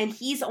 years. And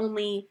he's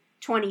only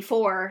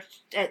 24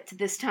 at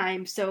this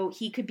time, so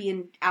he could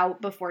be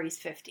out before he's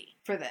 50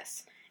 for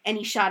this. And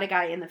he shot a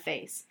guy in the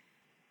face.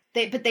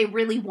 But they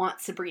really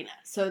want Sabrina,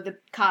 so the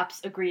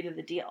cops agree to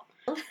the deal.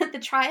 The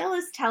trial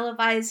is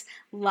televised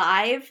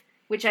live,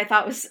 which I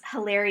thought was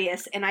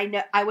hilarious, and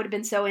I would have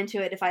been so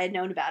into it if I had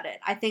known about it.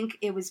 I think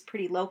it was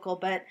pretty local,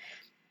 but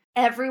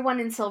everyone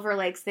in Silver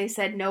Lakes, they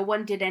said no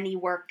one did any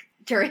work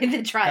during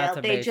the trial. That's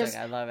amazing. They just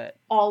I love it.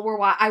 All were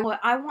I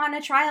want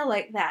a trial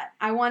like that.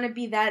 I want to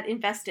be that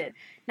invested.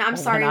 Now I'm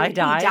sorry when I he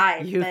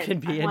died. You can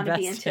be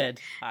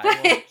invested.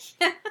 I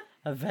will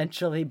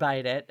eventually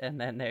bite it, and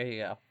then there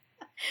you go.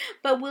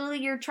 But will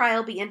your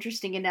trial be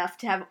interesting enough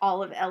to have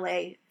all of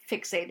LA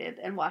fixated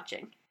and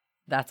watching?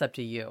 That's up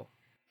to you.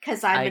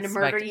 Because I'm going to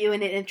murder you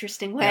in an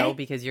interesting way? No,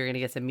 because you're going to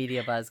get some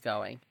media buzz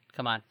going.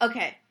 Come on.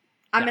 Okay.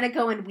 I'm going to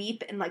go and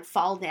weep and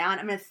fall down.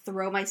 I'm going to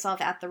throw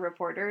myself at the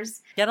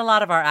reporters. Get a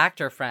lot of our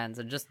actor friends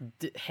and just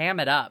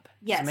ham it up.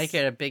 Yes. Just make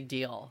it a big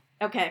deal.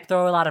 Okay.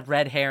 Throw a lot of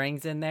red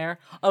herrings in there.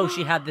 Oh,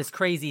 she had this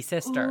crazy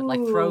sister.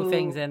 Ooh. Throw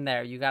things in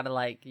there. You got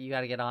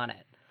to get on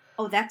it.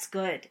 Oh, that's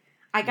good.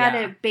 I got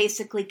to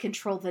basically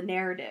control the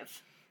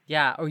narrative.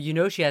 Yeah, or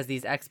she has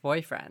these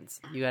ex-boyfriends.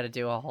 You got to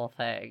do a whole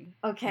thing.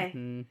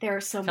 Okay, there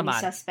are so Come many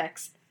on.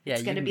 suspects. Yeah,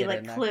 it's going to be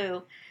like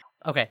Clue.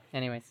 Okay,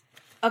 anyways.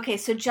 Okay,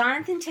 so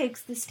Jonathan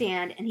takes the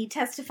stand and he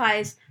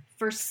testifies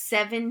for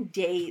 7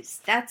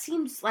 days. That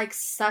seems like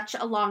such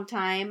a long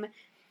time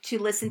to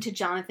listen to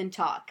Jonathan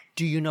talk.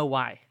 Do you know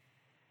why?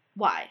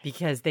 Why?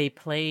 Because they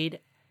played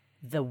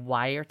the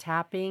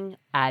wiretapping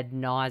ad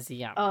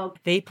nauseum. Oh.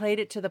 They played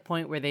it to the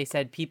point where they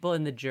said people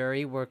in the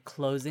jury were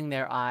closing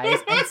their eyes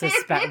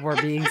and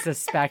were being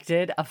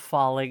suspected of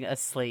falling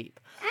asleep.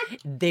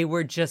 They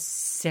were just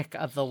sick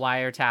of the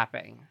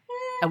wiretapping.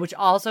 Which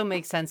also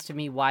makes sense to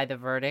me why the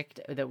verdict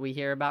that we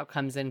hear about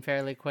comes in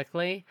fairly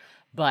quickly.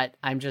 But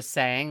I'm just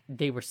saying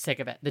they were sick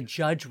of it. The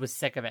judge was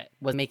sick of it,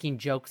 was making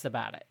jokes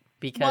about it.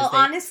 Because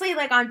honestly,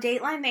 like on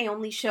Dateline, they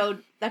only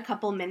showed a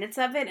couple minutes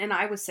of it, and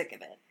I was sick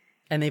of it.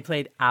 And they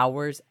played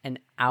hours and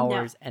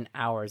hours and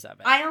hours of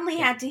it. I only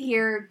had to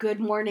hear Good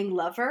Morning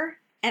Lover,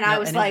 and I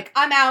was like,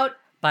 I'm out.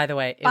 By the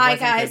way, it Bye,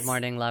 wasn't guys. Good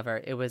Morning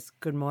Lover. It was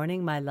Good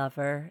Morning, My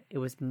Lover. It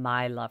was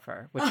My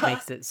Lover, which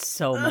makes it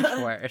so much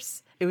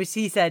worse.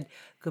 He said,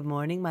 Good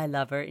morning, my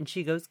lover. And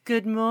she goes,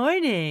 Good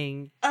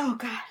morning. Oh,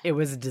 God. It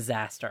was a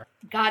disaster.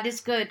 God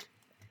is good.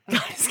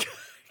 God is good.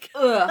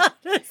 Ugh.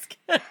 God is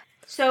good.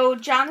 So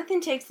Jonathan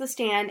takes the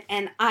stand,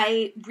 and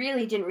I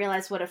really didn't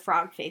realize what a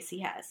frog face he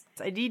has.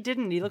 He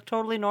didn't. He looked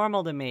totally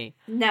normal to me.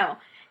 No.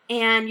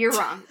 And you're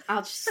wrong.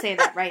 I'll just say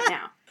that right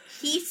now.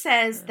 He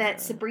says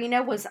that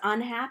Sabrina was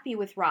unhappy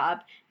with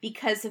Rob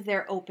because of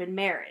their open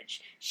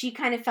marriage. She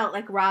kind of felt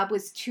like Rob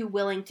was too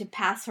willing to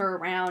pass her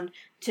around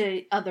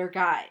to other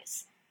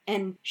guys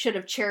and should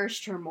have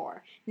cherished her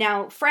more.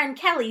 Now, friend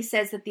Kelly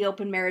says that the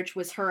open marriage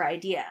was her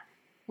idea.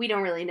 We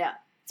don't really know.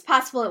 It's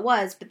possible it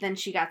was, but then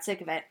she got sick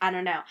of it. I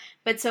don't know.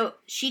 But so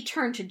she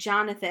turned to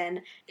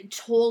Jonathan,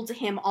 told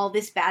him all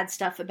this bad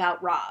stuff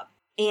about Rob.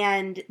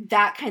 And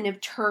that kind of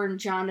turned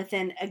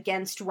Jonathan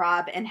against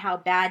Rob and how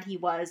bad he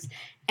was.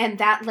 And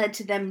that led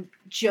to them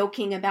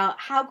joking about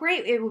how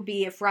great it would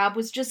be if Rob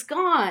was just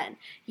gone.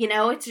 You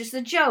know, it's just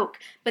a joke.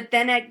 But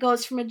then it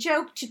goes from a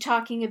joke to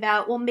talking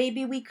about, well,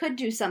 maybe we could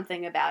do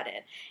something about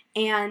it.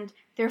 And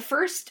their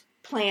first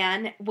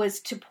plan was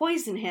to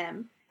poison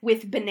him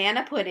with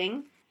banana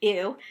pudding.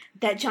 Ew.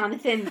 That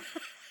Jonathan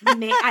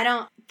made.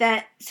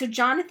 So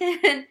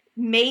Jonathan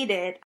made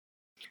it.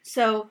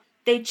 So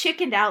they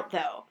chickened out,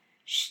 though.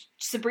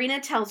 Sabrina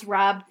tells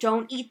Rob,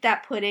 don't eat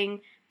that pudding.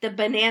 The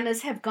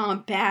bananas have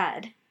gone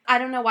bad. I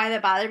don't know why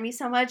that bothered me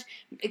so much,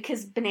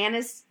 because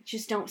bananas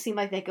just don't seem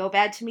like they go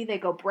bad to me. They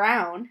go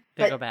brown.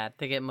 They go bad.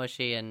 They get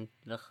mushy and...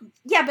 Ugh.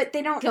 Yeah, but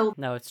they don't go...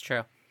 No, it's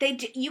true.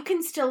 You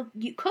can still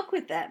cook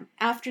with them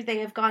after they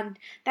have gone.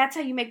 That's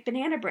how you make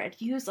banana bread.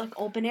 You use like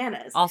old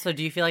bananas. Also,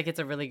 do you feel like it's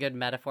a really good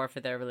metaphor for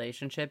their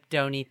relationship?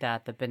 Don't eat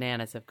that. The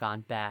bananas have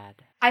gone bad.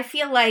 I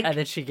feel like... And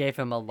then she gave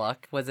him a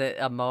look. Was it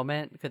a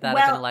moment? Could that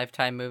have been a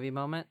Lifetime movie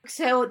moment?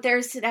 So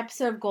there's an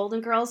episode of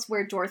Golden Girls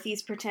where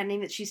Dorothy's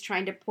pretending that she's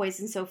trying to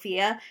poison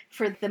Sophia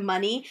for the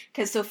money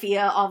because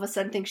Sophia all of a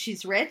sudden thinks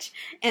she's rich.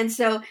 And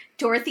so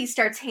Dorothy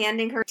starts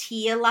handing her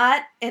tea a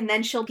lot, and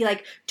then she'll be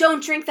like,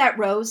 don't drink that,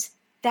 Rose.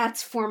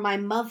 That's for my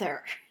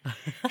mother.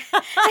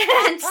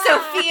 And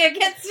Sophia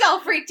gets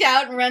all freaked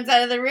out and runs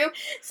out of the room.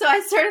 So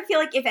I sort of feel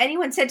like if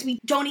anyone said to me,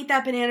 don't eat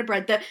that banana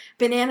bread, the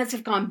bananas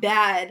have gone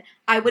bad,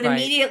 I would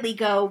immediately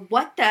go,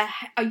 what the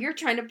heck? Oh, you're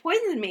trying to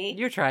poison me.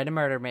 You're trying to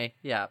murder me.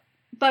 Yeah.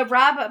 But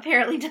Rob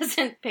apparently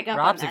doesn't pick up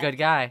Rob's on that. a good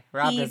guy.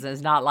 Rob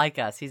is not like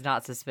us. He's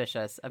not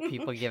suspicious of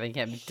people giving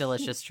him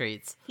delicious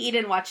treats. He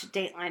didn't watch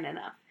Dateline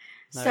enough.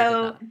 No,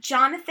 so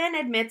Jonathan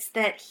admits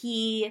that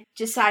he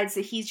decides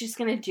that he's just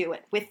going to do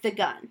it with the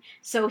gun.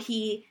 So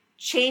he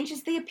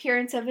changes the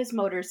appearance of his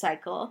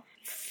motorcycle,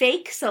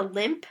 fakes a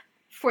limp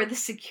for the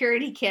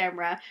security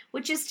camera,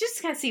 which is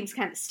just kind of seems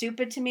kind of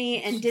stupid to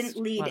me and didn't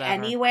lead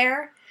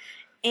anywhere.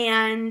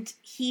 And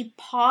he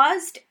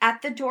paused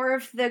at the door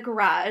of the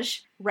garage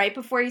right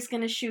before he's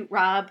going to shoot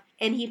Rob,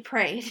 and he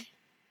prayed.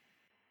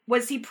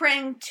 Was he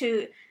praying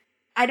to...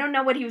 I don't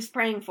know what he was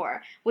praying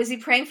for. Was he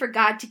praying for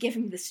God to give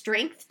him the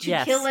strength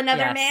to kill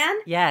another man?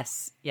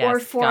 Yes.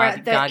 Or for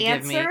the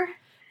answer?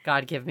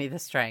 God give me the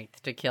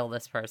strength to kill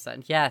this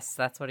person. Yes,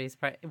 that's what he's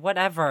praying.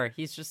 Whatever.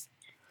 He's just...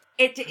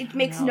 It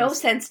makes no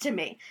sense to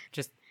me.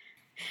 Just...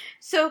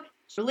 So,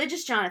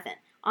 religious Jonathan,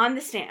 on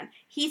the stand,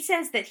 he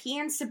says that he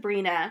and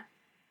Sabrina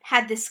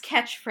had this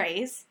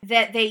catchphrase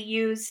that they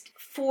used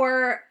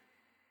for...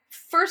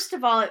 First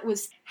of all, it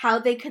was how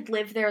they could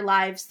live their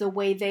lives the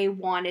way they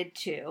wanted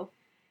to.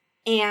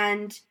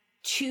 And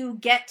to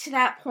get to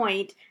that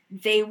point,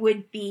 they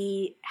would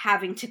be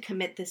having to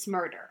commit this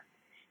murder.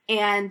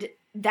 And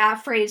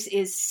that phrase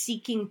is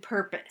seeking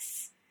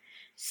purpose.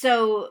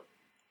 So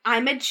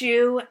I'm a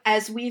Jew,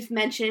 as we've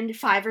mentioned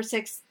 5 or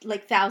 6,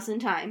 1,000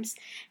 times.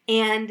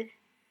 And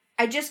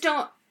I just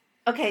don't...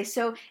 Okay,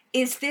 so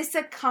is this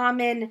a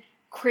common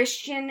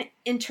Christian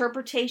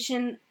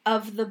interpretation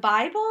of the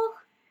Bible?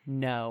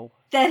 No.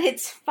 That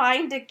it's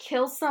fine to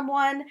kill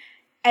someone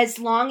as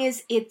long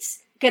as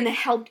it's going to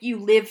help you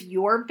live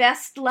your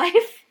best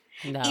life?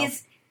 No.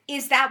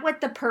 Is that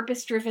what The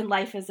Purpose-Driven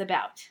Life is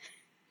about?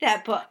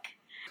 That book.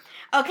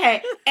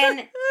 Okay,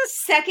 and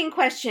second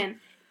question.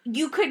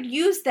 You could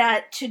use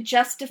that to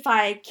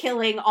justify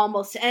killing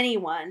almost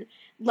anyone.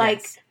 Like,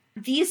 yes.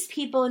 These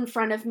people in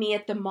front of me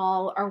at the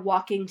mall are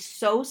walking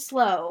so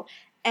slow,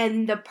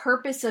 and the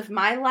purpose of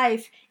my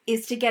life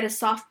is to get a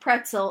soft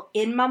pretzel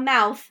in my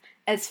mouth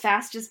as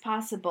fast as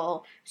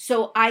possible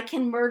so I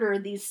can murder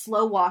these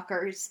slow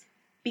walkers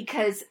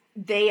because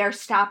they are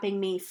stopping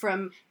me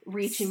from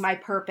reaching my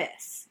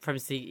purpose.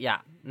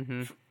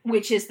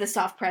 Which is the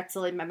soft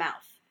pretzel in my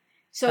mouth.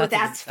 So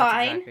that's fine.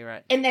 That's exactly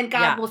right. And then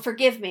God will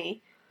forgive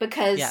me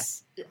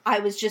because I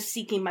was just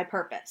seeking my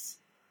purpose.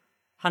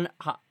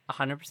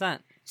 100%.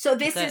 So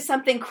this is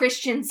something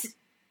Christians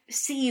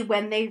see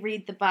when they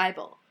read the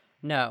Bible.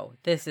 No,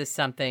 this is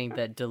something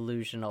that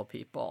delusional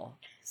people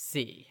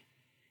see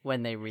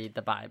when they read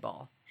the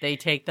Bible. They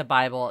take the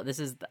Bible. This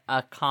is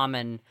a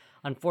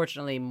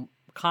unfortunately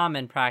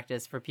common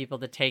practice for people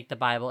to take the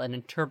Bible and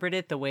interpret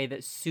it the way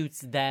that suits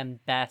them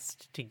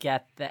best to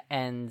get the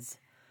ends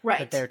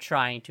that they're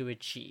trying to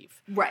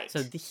achieve. Right. So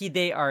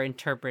they are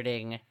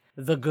interpreting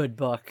the good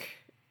book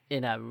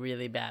in a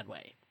really bad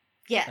way.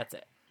 Yeah. That's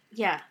it.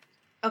 Yeah.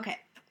 Okay.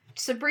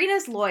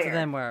 Sabrina's lawyer. So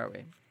then where are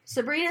we?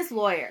 Sabrina's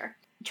lawyer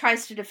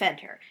tries to defend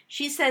her.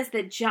 She says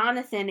that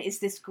Jonathan is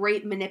this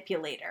great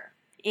manipulator,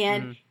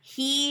 and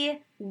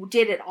he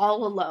did it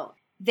all alone.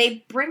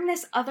 They bring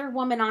this other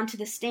woman onto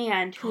the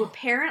stand who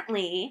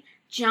apparently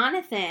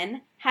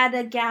Jonathan had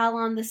a gal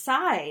on the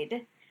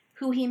side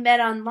who he met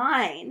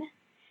online.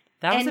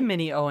 That was a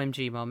mini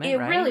OMG moment,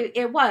 right?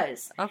 It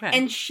was. Okay.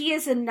 And she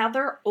is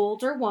another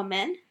older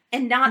woman.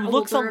 And not who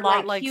looks older, a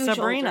lot like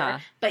Sabrina.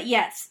 Older, but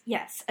yes.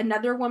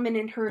 Another woman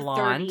in her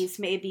 30s,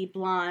 maybe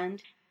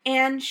blonde.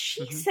 And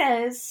she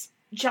says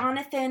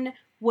Jonathan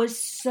was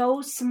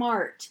so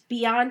smart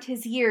beyond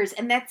his years.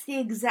 And that's the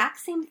exact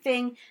same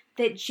thing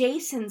that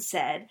Jason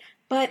said.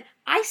 But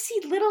I see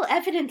little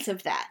evidence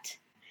of that.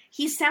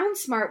 He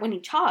sounds smart when he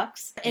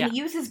talks. And he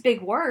uses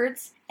big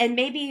words. And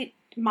maybe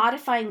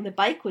modifying the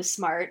bike was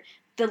smart.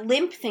 The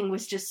limp thing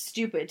was just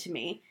stupid to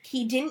me.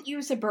 He didn't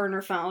use a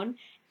burner phone.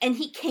 And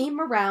he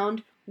came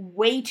around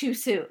way too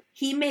soon.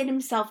 He made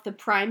himself the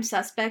prime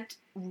suspect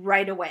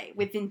right away,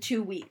 within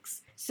 2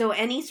 weeks. So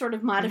any sort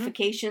of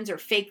modifications or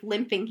fake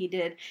limping he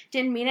did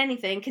didn't mean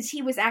anything because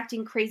he was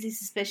acting crazy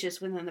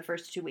suspicious within the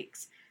first 2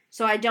 weeks.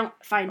 So I don't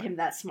find him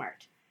that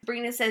smart.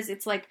 Sabrina says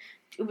it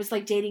was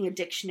like dating a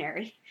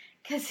dictionary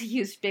because he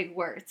used big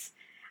words.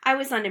 I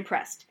was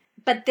unimpressed.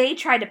 But they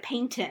try to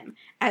paint him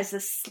as a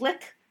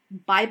slick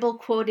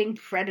Bible-quoting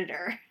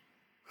predator.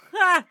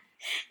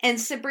 And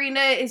Sabrina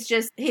is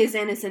just his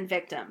innocent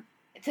victim.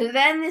 So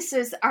then this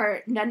is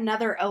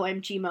another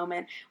OMG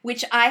moment,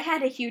 which I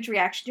had a huge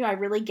reaction to. I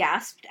really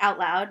gasped out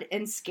loud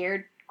and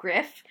scared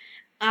Griff.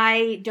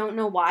 I don't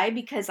know why,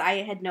 because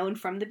I had known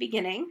from the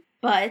beginning,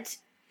 but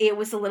it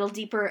was a little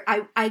deeper.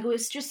 I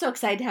was just so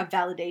excited to have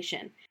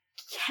validation.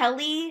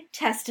 Kelly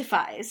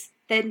testifies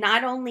that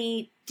not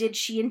only did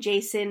she and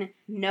Jason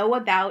know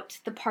about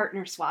the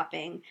partner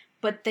swapping,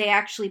 but they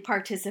actually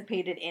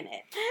participated in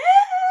it.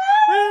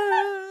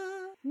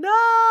 No!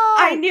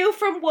 I knew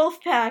from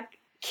Wolfpack.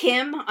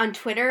 Kim on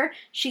Twitter,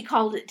 she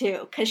called it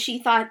too, because she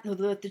thought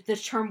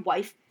the term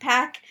wife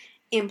pack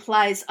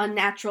implies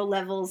unnatural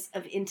levels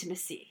of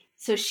intimacy.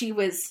 So she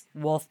was...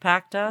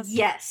 Wolfpack does?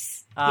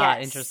 Yes.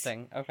 Yes.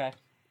 Interesting. Okay.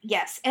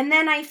 Yes. And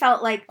then I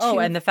felt like...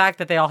 and the fact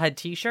that they all had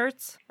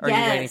t-shirts? Or are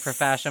you waiting for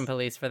Fashion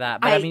Police for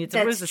that? But I mean,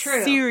 it was a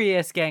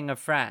serious gang of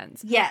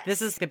friends. Yes. This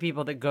is the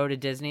people that go to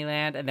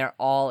Disneyland and they're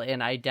all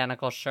in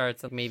identical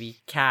shirts with maybe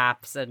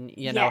caps and,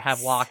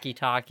 have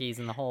walkie-talkies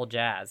and the whole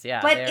jazz.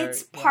 Yeah. But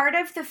it's part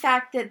of the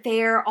fact that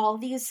they're all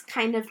these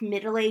kind of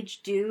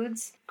middle-aged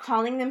dudes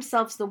calling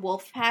themselves the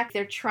Wolfpack.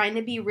 They're trying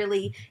to be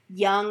really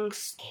young,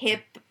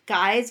 hip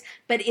guys.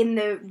 But in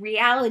the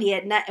reality,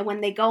 at night, when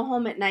they go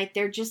home at night,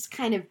 they're just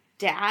kind of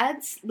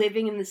dads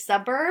living in the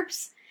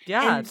suburbs.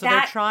 Yeah, and so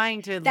they're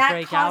trying to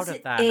break out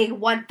of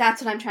that.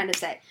 That's what I'm trying to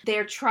say.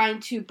 They're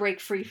trying to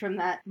break free from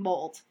that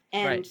mold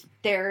and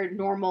their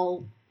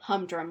normal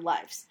humdrum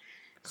lives.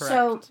 Correct.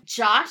 So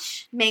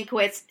Josh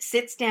Mankiewicz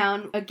sits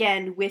down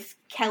again with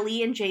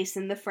Kelly and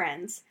Jason, the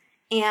friends,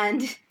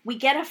 and we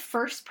get a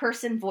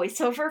first-person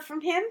voiceover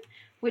from him,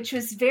 which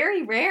was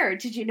very rare.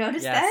 Did you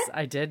notice that? Yes,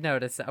 I did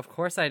notice it. Of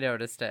course I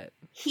noticed it.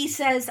 He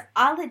says,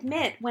 I'll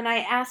admit, when I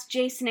asked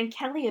Jason and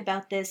Kelly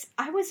about this,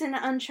 I was in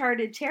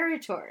uncharted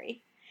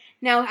territory.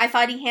 Now, I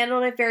thought he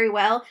handled it very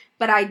well,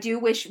 but I do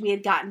wish we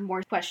had gotten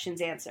more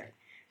questions answered,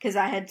 because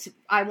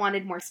I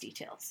wanted more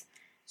details.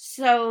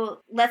 So,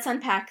 let's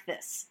unpack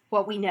this,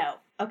 what we know,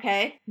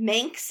 okay?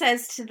 Mank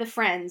says to the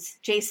friends,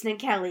 Jason and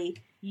Kelly,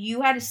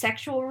 you had a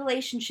sexual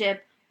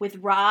relationship with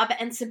Rob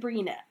and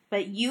Sabrina,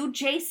 but you,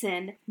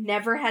 Jason,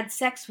 never had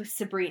sex with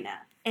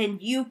Sabrina.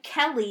 And you,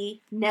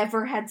 Kelly,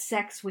 never had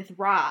sex with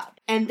Rob.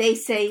 And they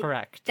say,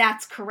 correct.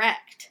 That's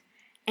correct.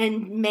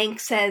 And Mank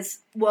says,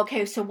 well,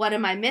 okay, so what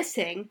am I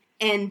missing?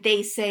 And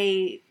they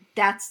say,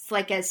 that's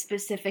like as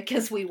specific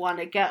as we want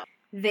to go.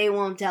 They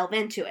won't delve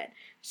into it.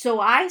 So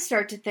I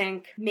start to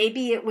think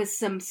maybe it was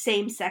some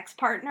same-sex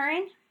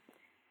partnering.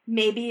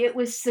 Maybe it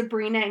was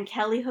Sabrina and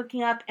Kelly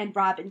hooking up and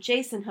Rob and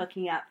Jason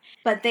hooking up,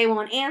 but they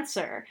won't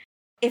answer.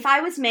 If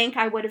I was Mank,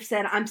 I would have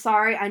said, I'm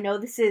sorry, I know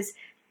this is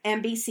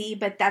NBC,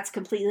 but that's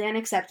completely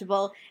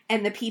unacceptable,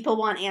 and the people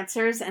want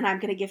answers, and I'm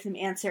going to give them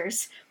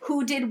answers.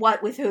 Who did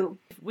what with who?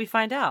 We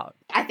find out.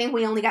 I think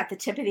we only got the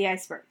tip of the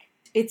iceberg.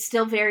 It's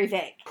still very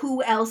vague.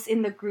 Who else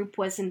in the group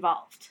was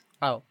involved?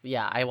 Oh,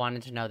 yeah, I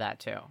wanted to know that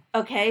too.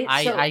 Okay.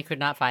 I could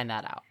not find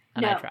that out,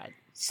 and I tried.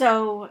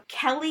 So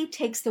Kelly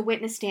takes the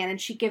witness stand, and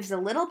she gives a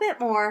little bit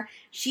more.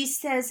 She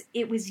says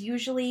it was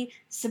usually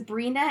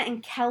Sabrina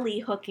and Kelly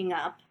hooking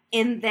up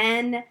and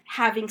then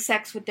having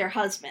sex with their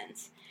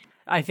husbands.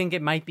 I think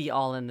it might be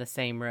all in the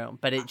same room,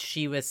 but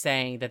she was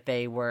saying that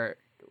they were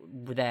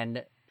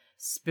then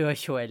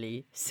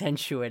spiritually,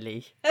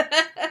 sensually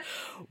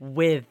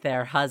with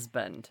their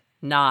husband,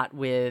 not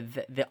with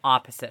the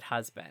opposite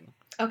husband.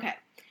 Okay.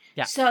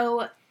 Yeah.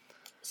 So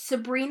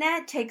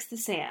Sabrina takes the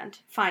stand,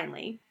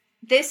 finally.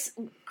 This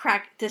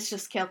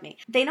just killed me.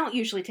 They don't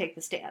usually take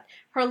the stand.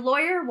 Her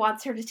lawyer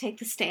wants her to take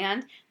the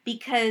stand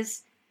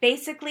because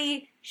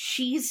basically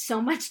she's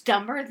so much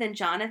dumber than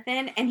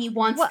Jonathan, and he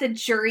wants the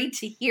jury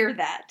to hear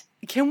that.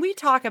 Can we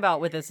talk about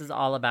what this is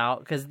all about?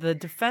 Because the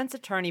defense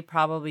attorney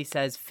probably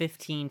says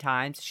 15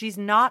 times, she's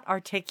not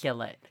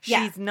articulate.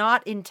 Yeah. She's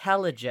not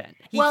intelligent.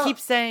 He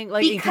keeps saying,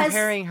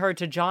 comparing her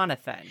to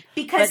Jonathan.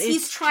 Because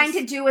he's trying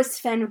to do a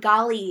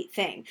Svengali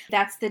thing.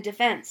 That's the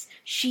defense.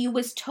 She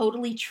was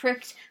totally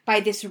tricked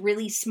by this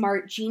really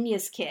smart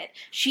genius kid.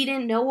 She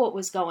didn't know what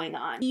was going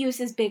on. He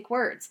uses big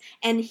words.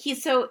 And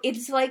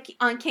it's like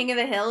on King of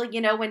the Hill,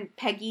 when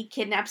Peggy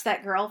kidnaps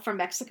that girl from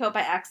Mexico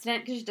by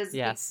accident because she doesn't.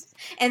 Yes.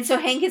 And so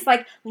Hank is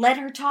like, let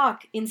her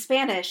talk in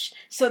Spanish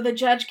so the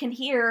judge can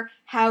hear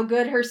how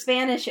good her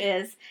Spanish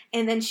is.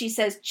 And then she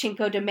says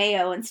Cinco de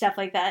Mayo and stuff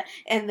like that.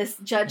 And this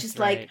judge is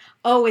like,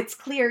 oh, it's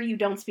clear you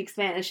don't speak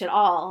Spanish at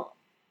all.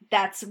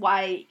 That's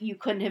why you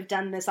couldn't have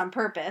done this on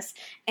purpose,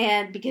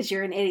 and because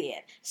you're an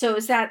idiot. So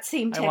it's that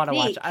same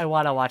technique. I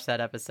want to watch that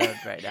episode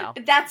right now.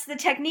 That's the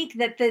technique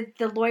that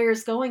the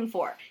lawyer's going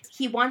for.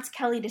 He wants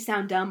Kelly to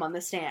sound dumb on the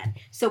stand,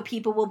 so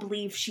people will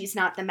believe she's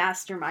not the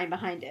mastermind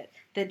behind it,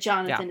 that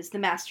Jonathan is the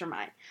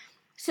mastermind.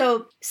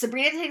 So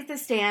Sabrina takes the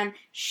stand.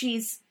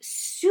 She's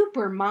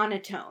super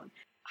monotone,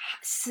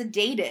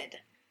 sedated.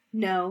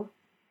 No,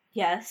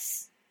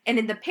 yes. And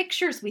in the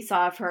pictures we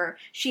saw of her,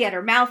 she had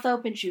her mouth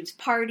open, she was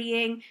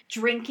partying,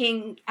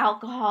 drinking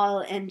alcohol,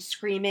 and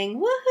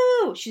screaming,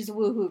 woohoo! She's a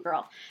woohoo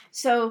girl.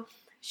 So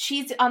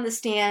she's on the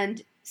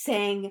stand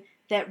saying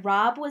that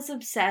Rob was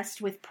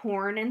obsessed with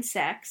porn and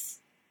sex,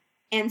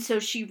 and so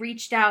she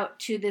reached out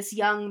to this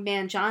young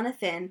man,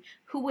 Jonathan,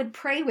 who would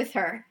pray with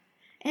her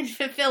and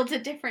fulfilled a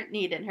different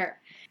need in her.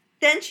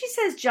 Then she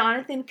says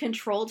Jonathan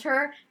controlled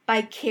her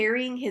by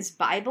carrying his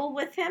Bible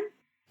with him.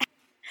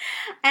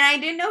 And I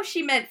didn't know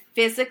she meant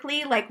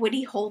physically, like would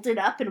he hold it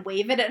up and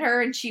wave it at her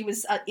and she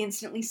was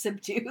instantly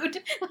subdued?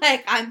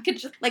 Like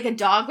like a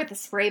dog with a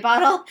spray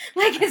bottle?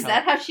 Like, is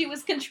that how she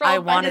was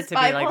controlled by this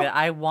Bible? Be like that.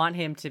 I want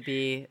him to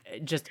be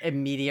just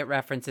immediate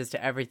references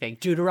to everything.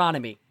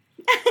 Deuteronomy.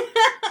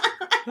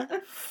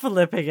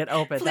 Flipping it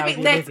open.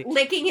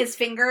 Licking his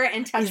finger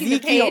and touching the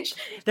page.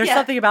 There's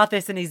something about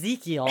this in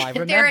Ezekiel, I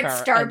remember. They're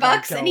at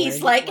Starbucks and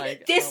he's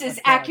like this is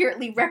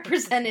accurately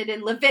represented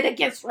in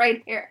Leviticus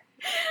right here.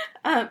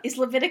 Is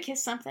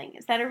Leviticus something?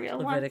 Is that a real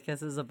one?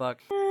 Leviticus is a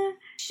book.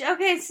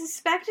 Okay, so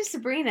back to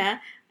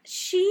Sabrina.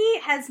 She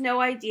has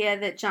no idea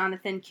that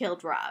Jonathan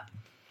killed Rob,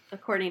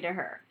 according to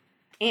her.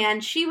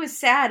 And she was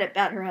sad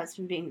about her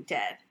husband being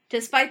dead,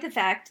 despite the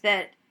fact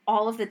that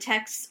all of the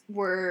texts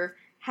were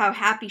how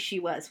happy she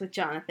was with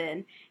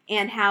Jonathan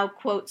and how,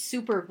 quote,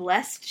 super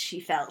blessed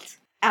she felt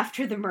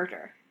after the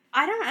murder.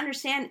 I don't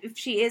understand if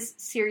she is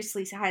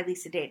seriously highly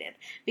sedated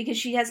because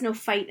she has no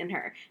fight in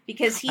her.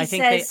 Because I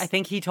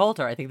think he told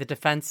her. I think the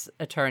defense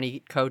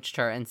attorney coached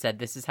her and said,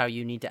 "This is how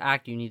you need to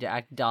act. You need to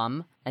act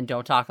dumb and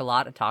don't talk a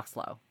lot and talk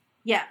slow."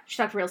 Yeah, she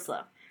talked real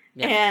slow.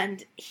 Yeah.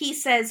 And he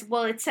says,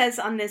 "Well, it says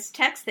on this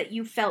text that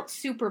you felt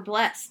super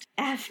blessed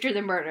after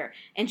the murder,"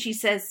 and she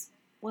says,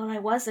 "Well, I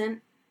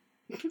wasn't."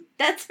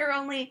 That's her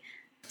only.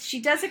 She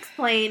does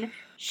explain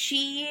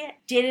she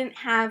didn't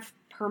have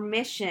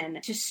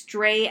permission to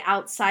stray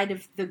outside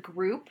of the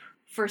group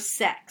for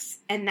sex.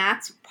 And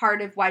that's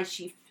part of why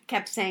she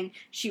kept saying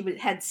she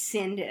had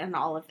sinned and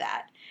all of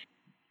that.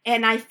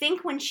 And I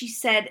think when she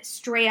said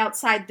stray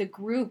outside the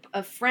group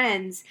of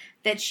friends,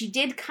 that she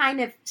did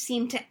kind of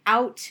seem to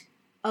out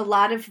a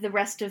lot of the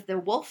rest of the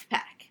wolf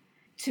pack.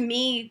 To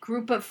me,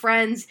 group of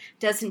friends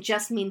doesn't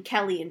just mean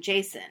Kelly and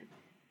Jason.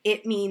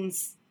 It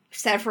means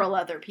several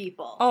other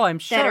people. Oh, I'm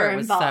sure it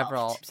was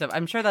several. So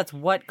I'm sure that's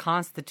what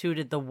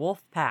constituted the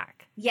wolf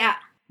pack. Yeah,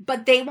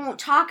 but they won't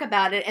talk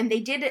about it, and they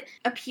did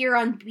appear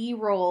on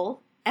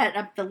B-roll at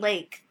Up the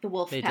Lake, the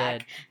wolf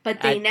pack,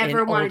 but they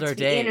never wanted to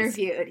be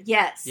interviewed.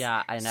 Yes.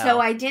 Yeah, I know. So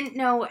I didn't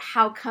know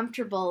how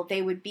comfortable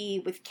they would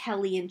be with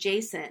Kelly and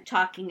Jason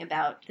talking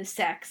about the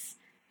sex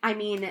I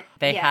mean,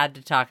 they had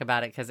to talk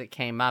about it because it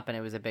came up and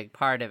it was a big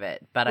part of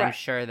it. But I'm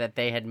sure that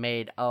they had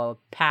made a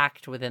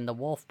pact within the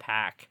wolf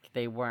pack.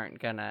 They weren't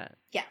gonna.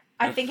 Yeah.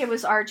 I think it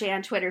was RJ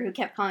on Twitter who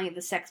kept calling it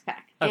the sex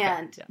pack. Okay,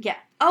 and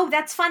oh,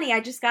 that's funny. I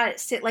just got it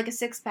sit like a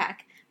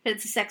 6-pack, but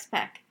it's a sex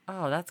pack.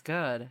 Oh, that's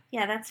good.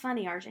 Yeah, that's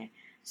funny, RJ.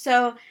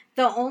 So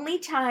the only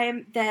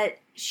time that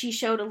she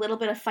showed a little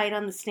bit of fight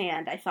on the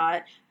stand, I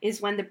thought,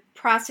 is when the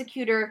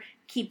prosecutor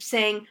keeps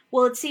saying,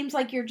 well, it seems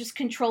like you're just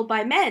controlled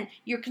by men.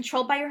 You're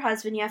controlled by your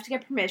husband. You have to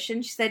get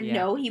permission. She said,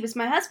 no, he was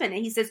my husband.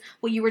 And he says,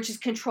 well, you were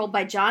just controlled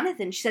by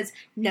Jonathan. She says,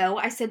 no,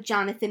 I said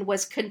Jonathan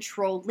was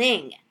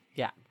controlling.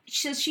 Yeah.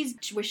 She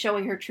was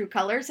showing her true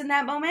colors in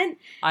that moment.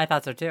 I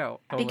thought so too.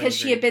 Totally because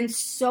she had been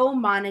so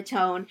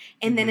monotone.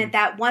 And then at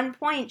that one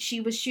point,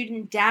 she was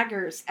shooting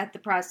daggers at the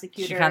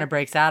prosecutor. She kind of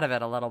breaks out of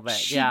it a little bit.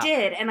 She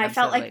did. And I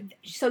felt like,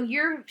 so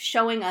you're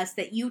showing us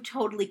that you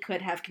totally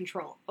could have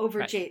control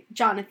over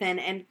Jonathan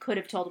and could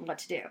have told him what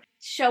to do.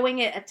 Showing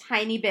it a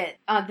tiny bit.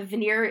 The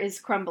veneer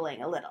is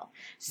crumbling a little.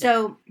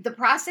 So the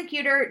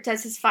prosecutor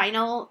does his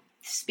final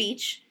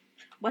speech.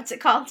 What's it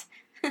called?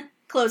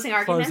 Closing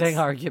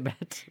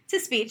argument. It's a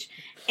speech.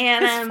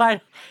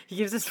 And he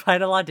gives his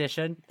final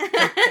audition.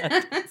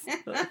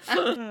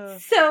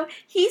 So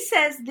he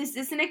says this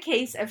isn't a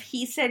case of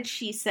he said,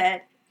 she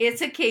said. It's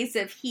a case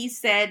of he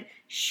said,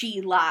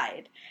 she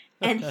lied.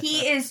 And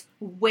he is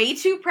way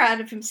too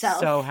proud of himself.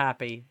 So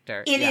happy.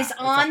 It is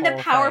on the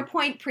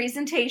PowerPoint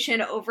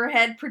presentation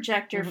overhead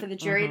projector for the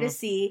jury to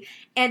see.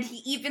 And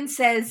he even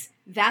says,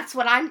 that's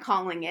what I'm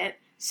calling it,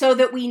 so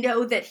that we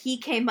know that he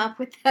came up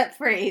with that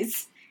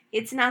phrase.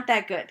 It's not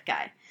that good,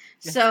 guy.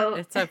 So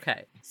it's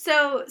okay.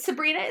 So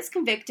Sabrina is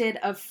convicted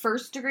of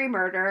first-degree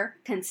murder,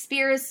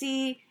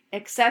 conspiracy,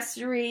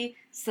 accessory,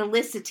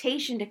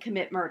 solicitation to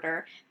commit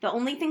murder. The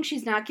only thing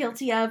she's not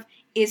guilty of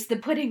is the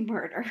pudding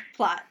murder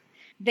plot.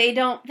 They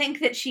don't think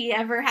that she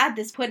ever had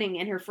this pudding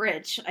in her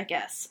fridge, I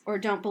guess, or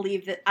don't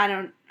believe that. I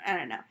don't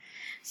know.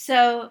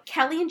 So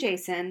Kelly and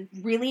Jason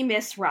really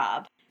miss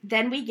Rob.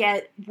 Then we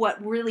get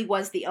what really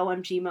was the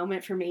OMG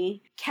moment for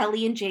me.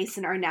 Kelly and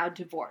Jason are now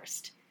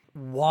divorced.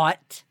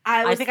 What?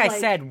 I think I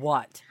said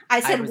what? I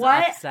said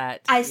what?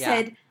 Upset. I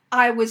said,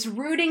 I was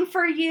rooting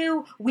for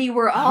you. We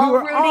were all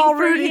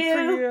rooting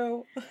for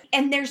you.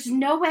 And there's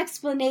no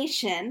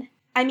explanation.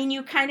 I mean,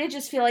 you kind of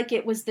just feel like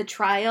it was the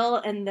trial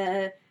and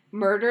the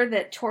murder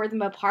that tore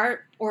them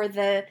apart, or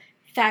the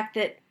fact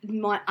that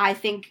I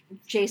think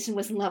Jason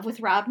was in love with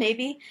Rob,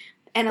 maybe.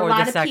 And a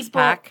lot of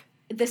people...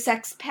 The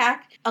sex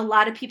pack. A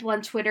lot of people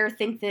on Twitter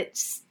think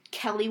that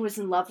Kelly was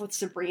in love with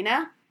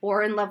Sabrina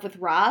or in love with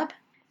Rob.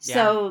 Yeah.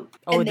 So,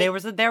 there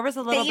was a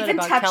little bit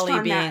about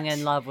Kelly being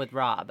in love with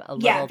Rob.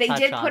 They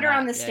did put her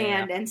on the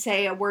stand and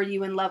say, were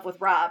you in love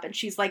with Rob? And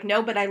she's like,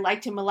 no, but I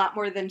liked him a lot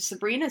more than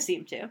Sabrina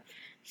seemed to.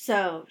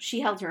 So she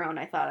held her own,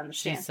 I thought, on the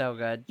stand. She's so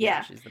good.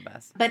 Yeah, she's the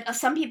best. But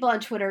some people on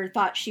Twitter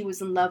thought she was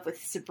in love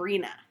with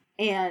Sabrina.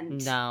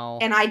 And no.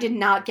 And I did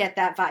not get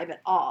that vibe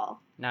at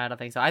all. No, I don't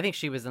think so. I think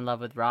she was in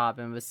love with Rob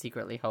and was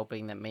secretly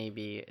hoping that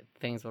maybe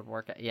things would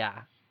work out.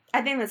 Yeah.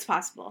 I think that's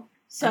possible.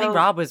 So, I think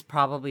Rob was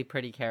probably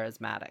pretty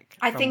charismatic.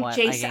 I think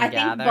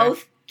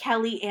both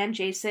Kelly and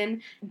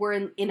Jason were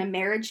in a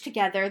marriage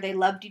together. They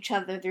loved each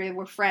other. They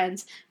were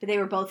friends, but they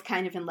were both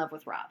kind of in love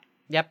with Rob.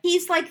 Yep.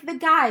 He's like the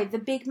guy, the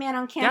big man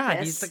on campus.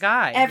 Yeah, he's the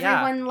guy.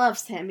 Everyone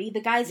loves him. The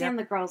guys and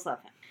the girls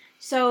love him.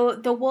 So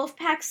the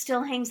Wolfpack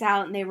still hangs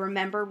out and they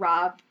remember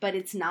Rob, but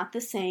it's not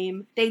the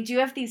same. They do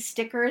have these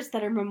stickers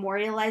that are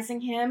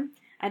memorializing him.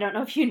 I don't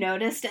know if you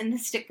noticed, and the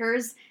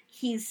stickers,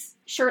 he's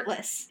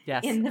shirtless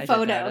in the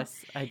photo.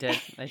 I did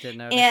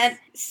notice. And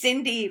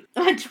Cindy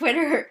on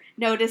Twitter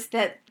noticed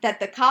that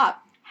the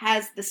cop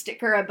has the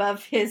sticker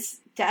above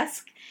his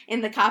desk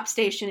in the cop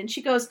station, and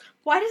she goes,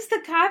 why does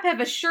the cop have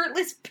a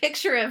shirtless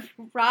picture of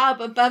Rob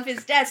above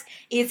his desk?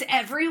 Is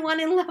everyone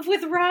in love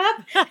with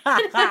Rob?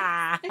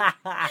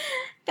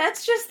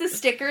 That's just the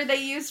sticker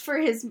they use for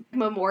his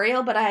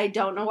memorial, but I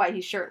don't know why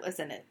he's shirtless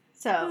in it.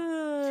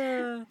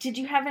 So, did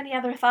you have any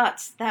other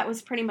thoughts? That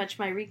was pretty much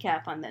my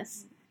recap on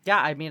this. Yeah,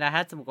 I mean, I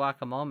had some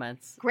guaca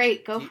moments.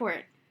 Great, go for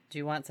it. Do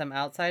you want some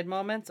outside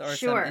moments or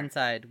some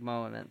inside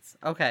moments?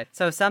 Okay,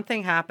 so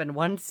something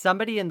happened.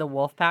 Somebody in the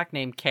Wolfpack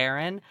named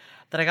Karen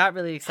that I got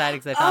really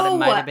excited because I thought it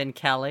might have been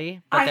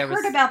Kelly. But I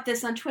heard about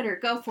this on Twitter.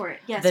 Go for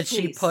it. Yes,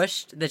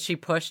 please. That she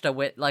pushed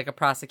a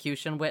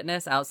prosecution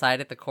witness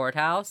outside at the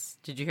courthouse.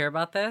 Did you hear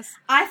about this?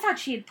 I thought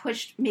she had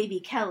pushed maybe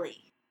Kelly.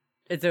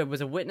 It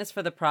was a witness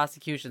for the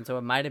prosecution, so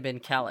it might have been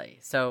Kelly.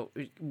 So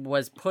it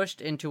was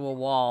pushed into a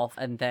wall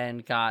and then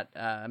got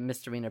a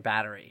misdemeanor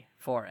battery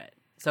for it.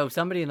 So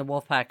somebody in the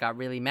Wolfpack got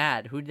really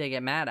mad. Who did they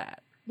get mad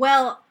at?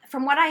 Well,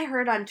 from what I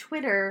heard on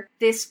Twitter,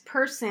 this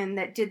person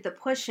that did the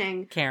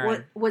pushing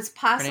Karen. was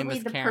possibly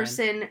the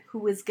person who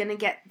was going to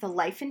get the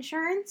life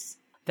insurance.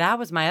 That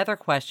was my other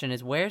question,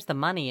 is where's the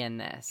money in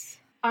this?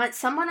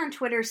 Someone on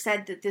Twitter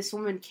said that this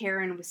woman,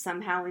 Karen, was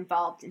somehow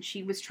involved and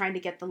she was trying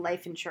to get the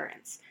life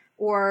insurance.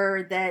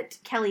 or that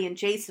Kelly and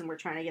Jason were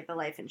trying to get the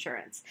life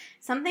insurance.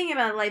 Something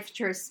about life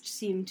insurance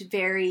seemed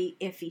very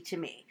iffy to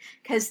me.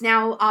 Because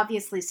now,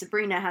 obviously,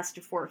 Sabrina has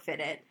to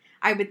forfeit it.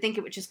 I would think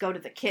it would just go to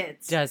the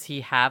kids. Does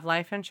he have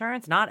life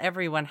insurance? Not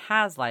everyone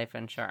has life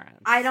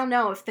insurance. I don't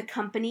know if the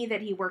company that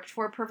he worked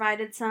for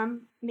provided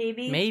some,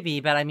 maybe.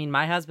 Maybe, but I mean,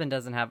 my husband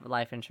doesn't have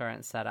life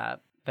insurance set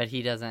up, but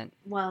he doesn't.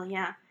 Well,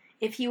 yeah.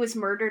 If he was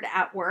murdered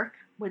at work,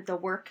 would the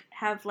work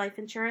have life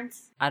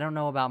insurance? I don't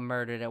know about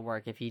murdered at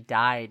work. If he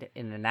died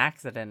in an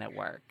accident at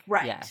work,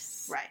 right,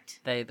 yes.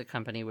 Right. The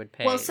company would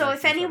pay. Well, so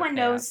if anyone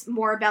knows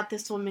more about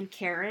this woman,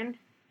 Karen,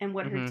 and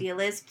what her deal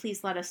is,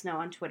 please let us know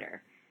on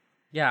Twitter.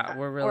 Yeah,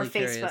 we're really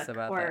curious Facebook,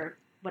 about or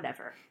that.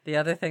 Whatever. The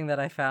other thing that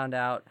I found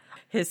out,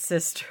 his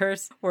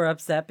sisters were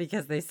upset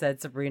because they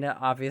said Sabrina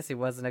obviously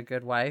wasn't a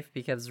good wife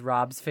because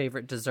Rob's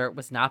favorite dessert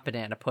was not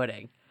banana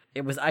pudding.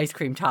 It was ice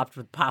cream topped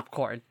with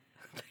popcorn.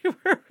 They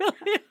were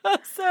really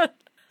upset.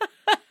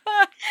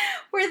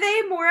 Were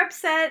they more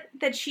upset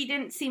that she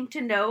didn't seem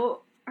to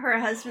know her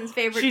husband's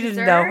favorite dessert? She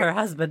didn't know her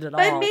husband at all.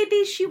 But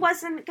maybe she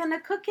wasn't going to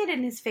cook it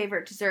in his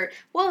favorite dessert.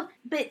 Well,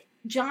 but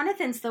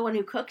Jonathan's the one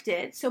who cooked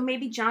it, so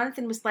maybe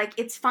Jonathan was like,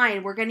 it's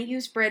fine, we're going to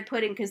use bread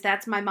pudding because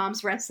that's my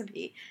mom's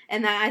recipe,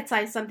 and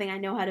that's something I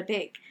know how to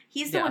bake.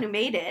 He's the one who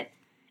made it.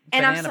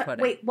 And Banana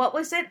pudding. Wait, what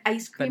was it?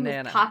 Ice cream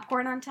with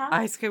popcorn on top?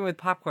 Ice cream with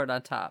popcorn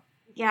on top.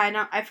 Yeah, I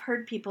know. I've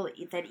heard people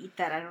eat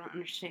that. I don't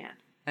understand.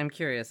 I'm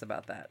curious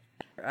about that.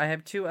 I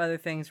have two other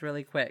things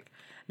really quick.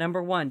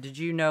 Number one, did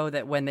you know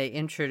that when they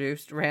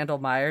introduced Randall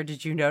Meyer,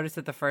 did you notice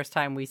that the first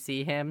time we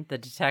see him, the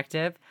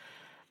detective,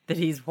 that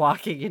he's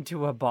walking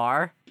into a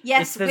bar?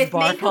 Yes, it's this with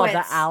bar Mankiewicz. called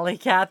the Alley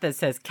Cat that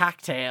says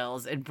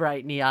cocktails in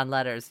bright neon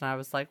letters. And I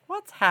was like,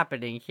 what's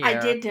happening here? I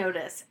did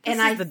notice. This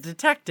is the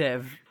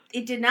detective.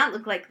 It did not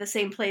look like the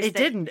same place. It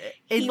didn't.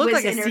 It looked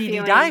like a seedy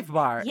dive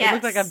bar. Yes. It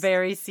looked like a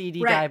very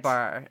seedy dive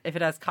bar. If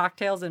it has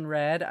cocktails in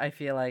red, I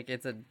feel like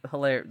it's a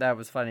hilarious. That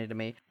was funny to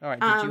me. All right.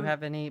 Did you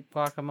have any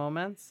guaca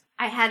moments?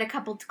 I had a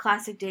couple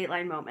classic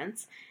Dateline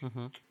moments.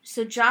 Mm-hmm.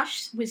 So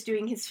Josh was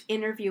doing his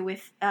interview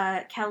with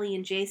Kelly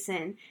and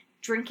Jason,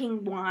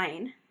 drinking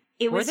wine.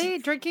 Were they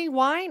drinking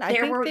wine? I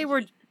think they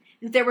were.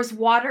 There was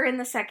water in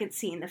the second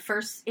scene. The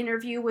first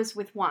interview was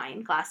with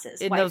wine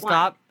glasses. In those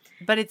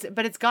but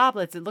it's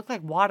goblets. It looked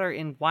like water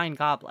in wine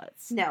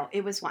goblets. No,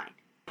 it was wine.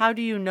 How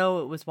do you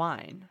know it was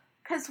wine?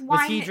 Because wine,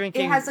 was he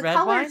drinking it has a red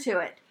color wine? to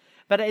it.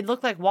 But it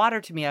looked like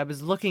water to me. I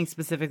was looking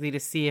specifically to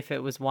see if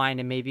it was wine,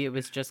 and maybe it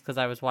was just because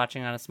I was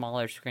watching on a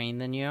smaller screen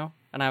than you,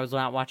 and I was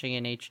not watching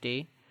in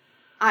HD.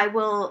 I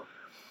will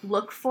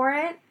look for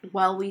it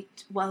while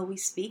we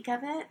speak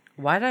of it.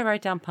 Why did I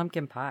write down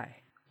pumpkin pie?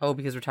 Oh,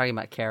 because we're talking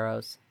about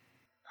Caros.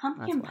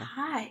 Pumpkin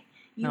pie.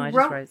 I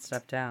just write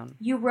stuff down.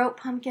 You wrote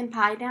pumpkin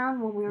pie down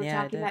when we were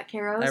talking about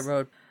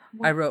Caros?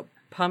 I wrote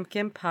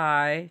pumpkin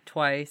pie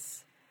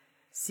twice,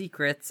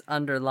 secrets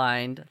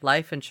underlined,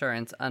 life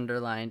insurance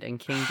underlined, and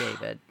King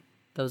David.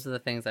 Those are the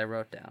things I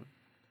wrote down.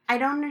 I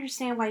don't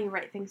understand why you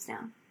write things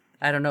down.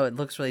 I don't know. It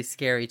looks really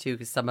scary, too,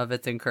 because some of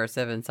it's in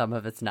cursive and some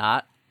of it's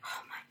not.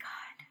 Oh,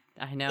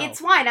 my God. I know.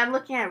 It's wine. I'm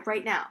looking at it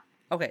right now.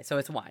 Okay, so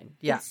it's wine.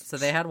 Yeah, so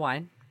they had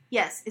wine.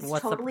 Yes, it's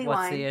totally wine.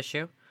 What's the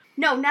issue?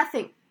 No,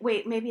 nothing.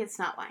 Wait, maybe it's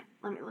not wine.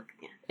 Let me look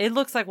again. It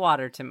looks like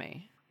water to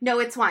me. No,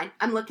 it's wine.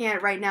 I'm looking at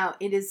it right now.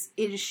 It is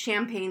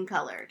champagne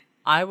colored.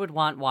 I would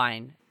want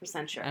wine.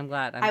 % sure. I'm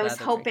glad. I was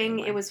hoping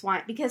it was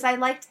wine because I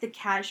liked the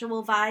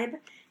casual vibe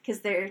because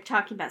they're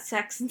talking about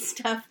sex and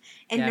stuff.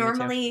 And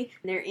normally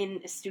they're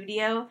in a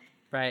studio.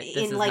 Right.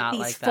 In like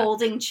these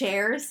folding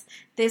chairs.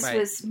 This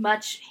was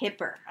much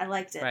hipper. I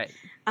liked it. Right.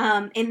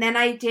 And then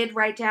I did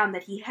write down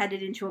that he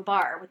headed into a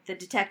bar with the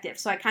detective.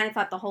 So I kind of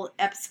thought the whole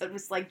episode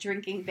was like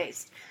drinking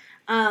based.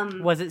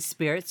 Was it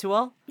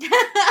spiritual?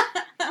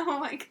 Oh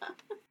my God.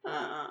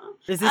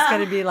 Is this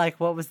going to be like,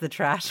 what was the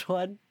trash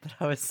one that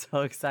I was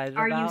so excited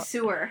about? Are you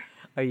sewer?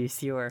 Are you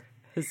sewer?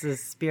 This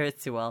is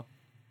spiritual.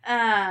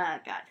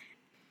 God.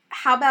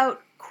 How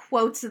about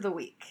quotes of the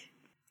week?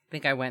 I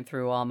think I went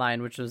through all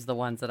mine, which was the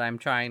ones that I'm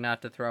trying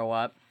not to throw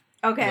up.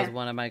 Okay. That was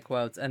one of my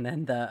quotes. And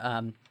then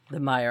the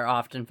Meyer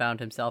often found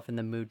himself in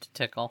the mood to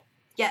tickle.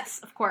 Yes,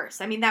 of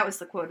course. I mean, that was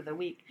the quote of the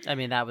week. I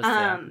mean, that was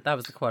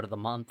the quote of the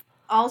month.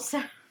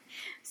 Also,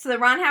 so the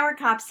Ron Howard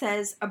cop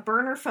says a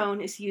burner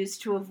phone is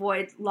used to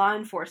avoid law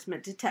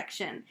enforcement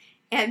detection.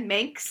 And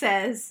Mank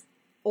says,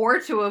 or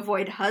to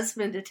avoid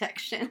husband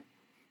detection.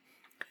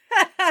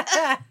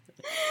 I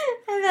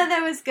thought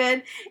that was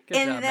good.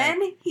 And job,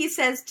 then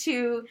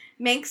Mank.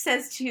 Mank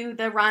says to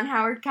the Ron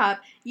Howard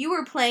cop, you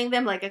were playing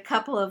them like a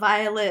couple of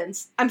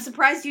violins. I'm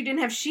surprised you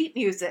didn't have sheet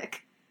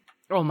music.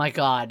 Oh my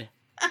God.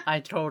 I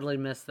totally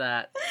missed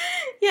that.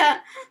 Yeah,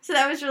 so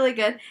that was really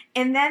good.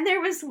 And then there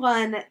was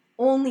one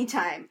only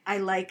time I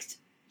liked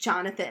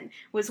Jonathan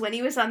was when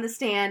he was on the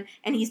stand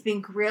and he's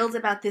being grilled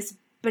about this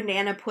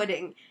banana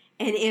pudding.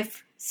 And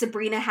if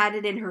Sabrina had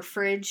it in her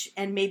fridge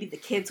and maybe the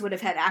kids would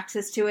have had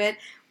access to it.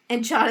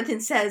 And Jonathan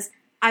says,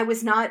 I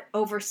was not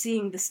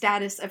overseeing the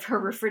status of her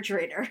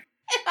refrigerator.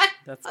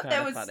 That's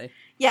kind of funny.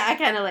 Yeah, I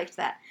kind of liked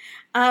that.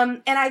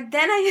 And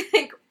I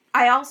think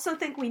I also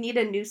think we need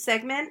a new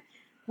segment,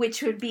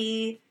 which would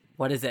be...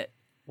 What is it?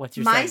 What's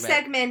your My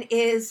segment? segment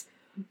is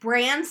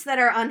brands that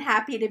are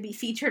unhappy to be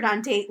featured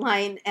on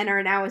Dateline and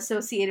are now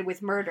associated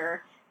with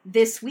murder.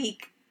 This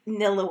week,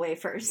 Nilla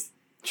wafers.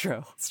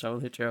 True. It's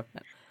totally true.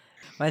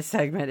 My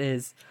segment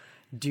is,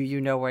 do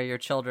you know where your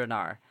children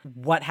are?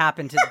 What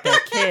happened to their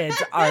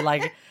kids are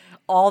like,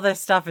 all this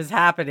stuff is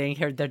happening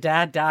here. Their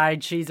dad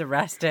died. She's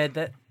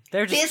arrested.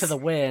 They're just to the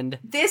wind.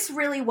 This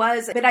really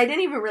was, but I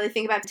didn't even really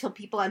think about it until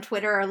people on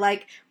Twitter are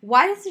like,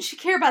 why doesn't she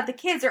care about the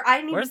kids? Or I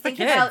didn't even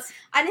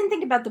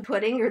think about the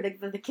pudding or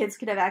the kids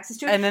could have access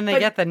to it. And then they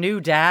get the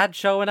new dad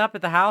showing up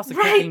at the house and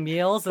cooking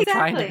meals and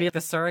trying to be the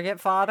surrogate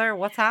father.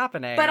 What's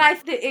happening? But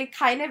it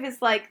kind of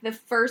is like the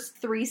first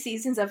 3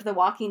 seasons of The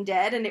Walking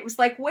Dead, and it was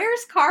like,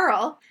 where's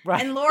Carl?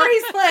 Right. And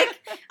Lori's like,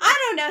 I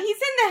don't know, he's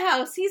in the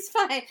house, he's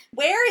fine.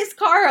 Where is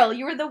Carl?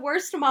 You were the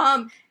worst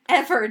mom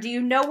ever. Do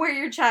you know where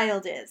your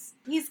child is?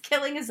 He's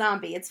killing a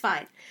zombie. It's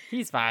fine.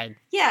 He's fine.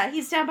 Yeah,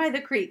 he's down by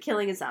the creek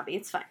killing a zombie.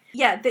 It's fine.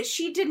 Yeah, that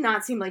she did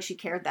not seem like she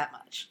cared that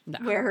much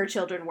where her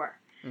children were.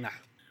 No.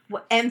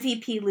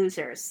 MVP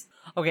losers.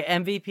 Okay,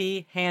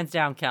 MVP, hands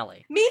down,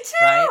 Kelly. Me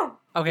too! Right?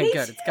 Okay, Me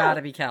good. too. It's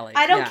gotta be Kelly.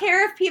 I don't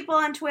care if people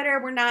on Twitter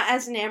were not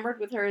as enamored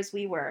with her as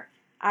we were.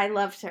 I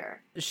loved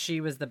her. She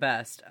was the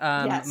best.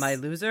 Yes. My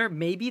loser,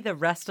 maybe the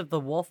rest of the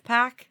wolf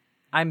pack.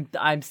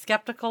 I'm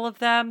skeptical of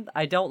them.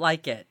 I don't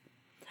like it.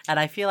 And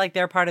I feel like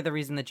they're part of the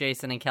reason that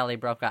Jason and Kelly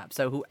broke up.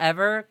 So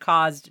whoever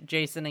caused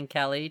Jason and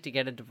Kelly to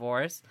get a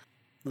divorce,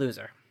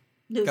 loser.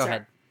 Go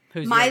ahead.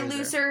 Who's my your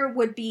loser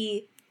would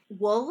be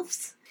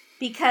wolves,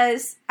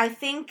 because I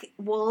think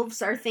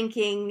wolves are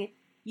thinking,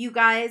 you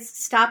guys,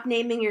 stop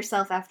naming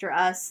yourself after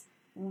us.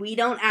 We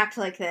don't act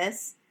like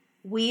this.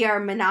 We are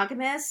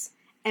monogamous,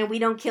 and we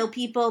don't kill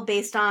people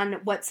based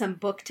on what some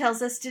book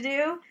tells us to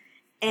do.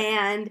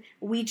 And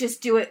we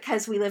just do it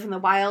because we live in the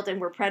wild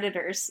and we're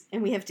predators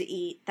and we have to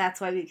eat.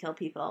 That's why we kill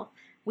people.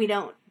 We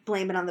don't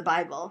blame it on the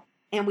Bible.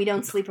 And we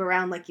don't sleep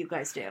around like you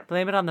guys do.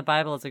 Blame It on the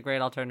Bible is a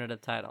great alternative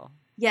title.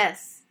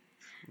 Yes.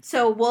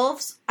 So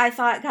wolves, I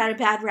thought, got a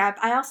bad rap.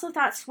 I also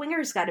thought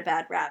swingers got a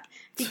bad rap.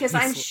 Because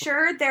I'm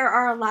sure there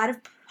are a lot of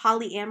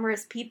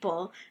polyamorous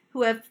people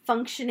who have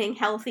functioning,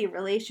 healthy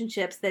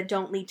relationships that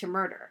don't lead to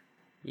murder.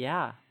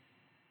 Yeah.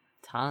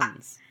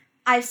 Tons.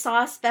 I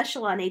saw a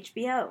special on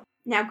HBO.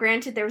 Now,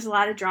 granted, there was a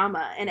lot of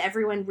drama, and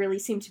everyone really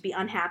seemed to be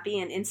unhappy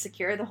and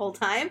insecure the whole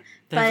time.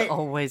 There's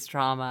always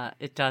drama.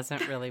 It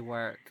doesn't really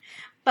work.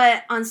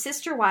 But on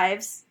Sister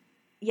Wives,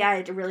 yeah,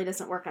 it really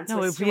doesn't work on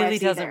Sister Wives either. No, it really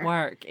doesn't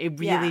work. It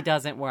really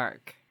doesn't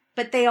work.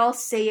 But they all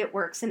say it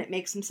works, and it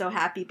makes them so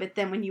happy. But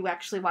then when you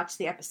actually watch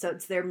the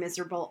episodes, they're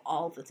miserable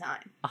all the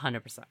time.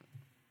 100%.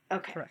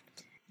 Okay.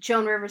 Correct.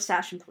 Joan Rivers,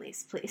 Fashion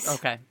Police, please.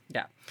 Okay,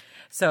 yeah.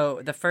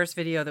 So the first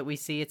video that we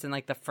see, it's in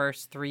like the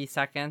first 3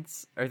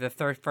 seconds, or the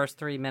first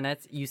 3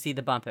 minutes, you see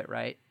the bump it,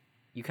 right?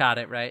 You caught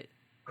it, right?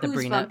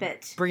 Who's bump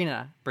it?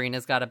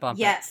 Brina's got a bump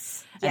it.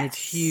 Yes. And it's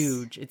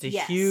huge. It's a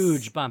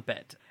huge bump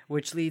it.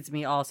 Which leads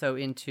me also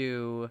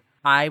into,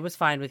 I was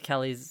fine with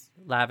Kelly's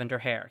lavender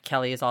hair.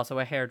 Kelly is also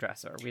a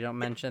hairdresser. We don't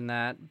mention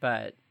that,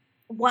 but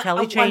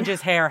Kelly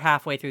changes hair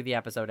halfway through the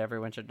episode.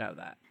 Everyone should know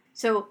that.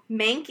 So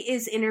Mank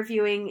is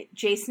interviewing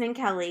Jason and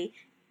Kelly,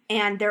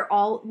 and they're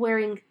all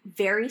wearing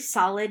very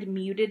solid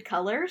muted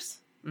colors,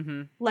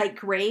 like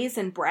grays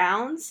and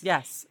browns.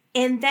 Yes.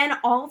 And then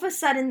all of a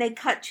sudden they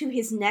cut to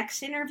his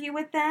next interview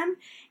with them,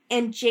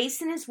 and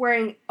Jason is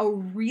wearing a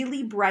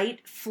really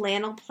bright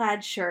flannel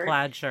plaid shirt.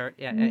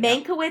 Yeah.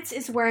 Mankiewicz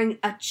is wearing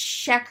a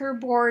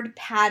checkerboard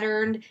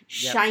patterned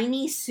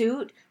shiny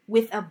suit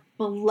with a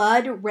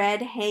blood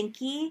red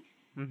hanky,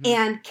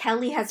 and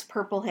Kelly has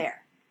purple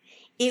hair.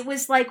 It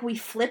was like we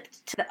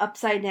flipped to the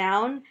upside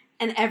down,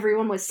 and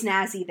everyone was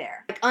snazzy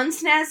there. Like,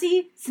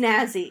 unsnazzy,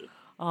 snazzy.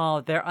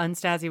 Oh, they're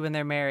unsnazzy when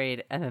they're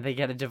married, and then they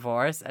get a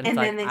divorce, and it's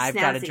like, I've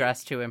got to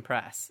dress to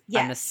impress.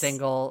 Yes. I'm a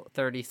single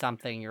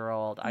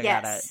 30-something-year-old. I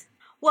got it.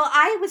 Well,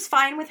 I was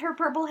fine with her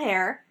purple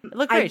hair. It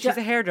looked great. She's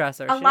a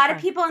hairdresser. A lot of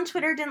people on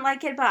Twitter didn't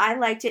like it, but I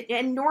liked it.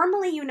 And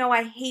normally,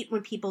 I hate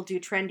when people do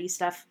trendy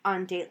stuff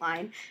on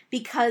Dateline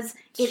because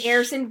it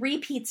airs in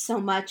repeats so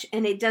much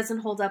and it doesn't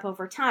hold up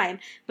over time.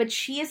 But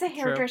she is a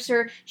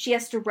hairdresser. True. She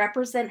has to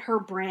represent her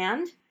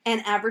brand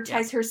and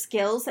advertise her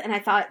skills, and I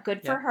thought,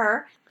 good for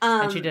her.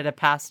 And she did a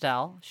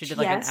pastel. She did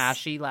like an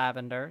ashy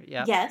lavender.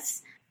 Yeah.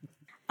 Yes.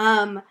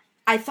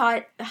 I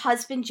thought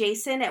husband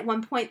Jason, at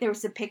one point there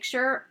was a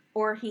picture,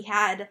 or he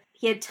had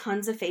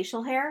tons of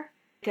facial hair,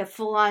 like a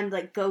full-on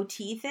like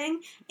goatee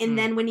thing. And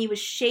then when he was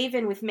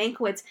shaven with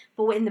Mankiewicz,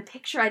 but in the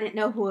picture I didn't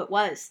know who it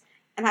was,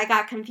 and I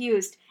got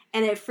confused.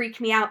 And it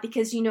freaked me out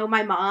because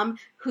my mom,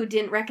 who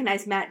didn't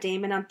recognize Matt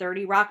Damon on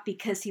 30 Rock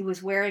because he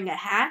was wearing a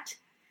hat.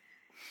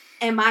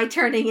 Am I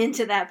turning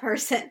into that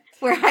person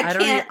where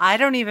I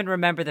don't even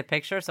remember the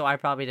picture, so I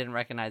probably didn't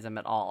recognize him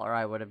at all, or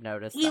I would have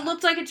noticed. He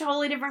looked like a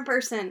totally different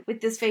person with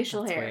this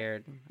facial hair.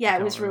 Weird. Yeah,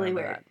 it was really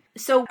weird. That.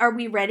 So, are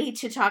we ready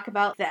to talk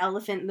about the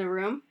elephant in the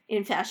room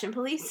in Fashion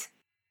Police?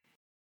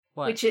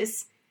 What? Which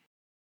is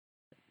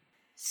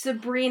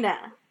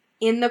Sabrina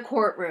in the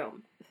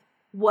courtroom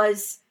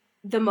was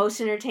the most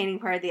entertaining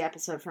part of the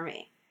episode for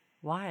me.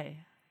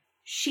 Why?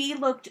 She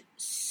looked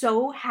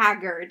so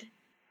haggard.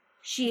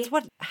 It's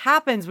what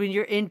happens when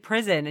you're in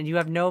prison and you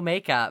have no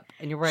makeup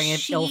and you're wearing an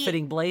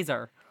ill-fitting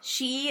blazer.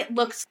 She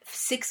looks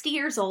 60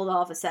 years old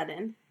all of a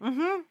sudden.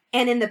 Mm-hmm.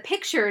 And in the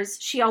pictures,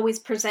 she always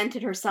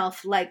presented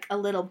herself like a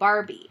little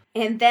Barbie.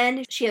 And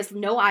then she has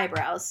no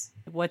eyebrows.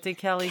 What did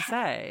Kelly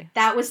say?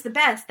 That was the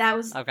best. That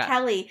was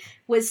Kelly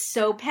was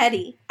so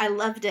petty. I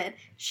loved it.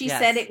 She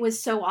said it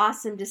was so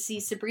awesome to see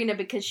Sabrina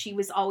because she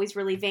was always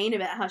really vain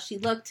about how she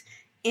looked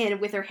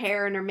with her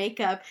hair and her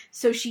makeup.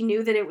 So she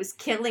knew that it was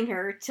killing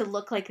her to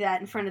look like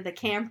that in front of the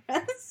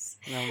cameras.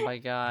 Oh my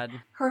God.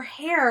 Her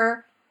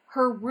hair,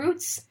 her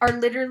roots are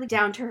literally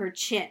down to her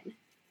chin.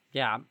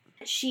 Yeah.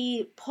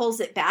 She pulls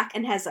it back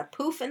and has a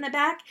poof in the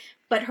back,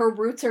 but her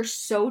roots are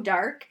so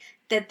dark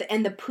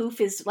and the poof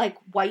is like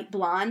white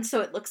blonde, so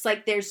it looks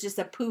like there's just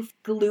a poof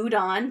glued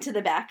on to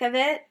the back of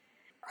it.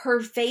 Her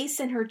face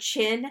and her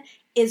chin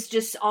is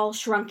just all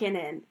shrunken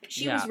in.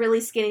 She was really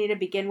skinny to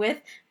begin with,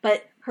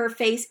 but her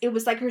face, it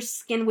was like her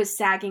skin was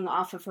sagging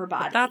off of her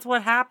body. But that's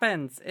what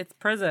happens. It's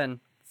prison.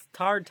 It's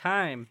a hard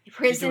time.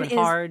 Prison is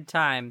hard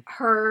time.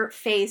 Her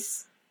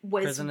face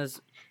was... Prison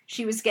is...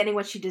 She was getting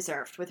what she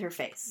deserved with her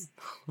face.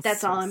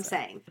 That's all I'm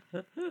saying.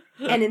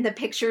 And in the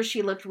picture,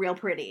 she looked real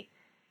pretty.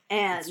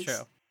 And that's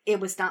true. It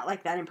was not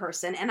like that in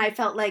person. And I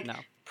felt like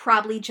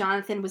probably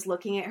Jonathan was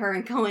looking at her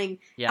and going,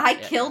 I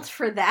killed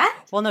for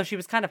that? Well, no, she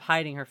was kind of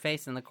hiding her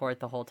face in the court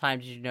the whole time.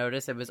 Did you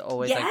notice? It was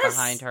always like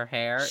behind her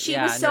hair. She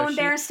was so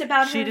embarrassed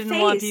about her face. She didn't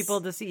want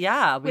people to see.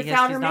 Yeah,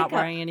 because she's not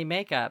wearing any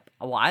makeup.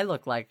 Well, I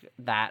look like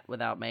that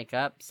without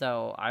makeup,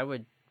 so I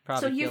would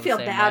probably So you feel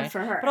feel bad way.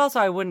 for her. But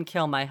also, I wouldn't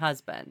kill my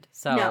husband.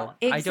 So no,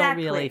 exactly. I don't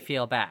really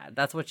feel bad.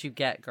 That's what you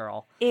get,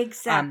 girl.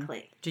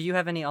 Exactly. Do you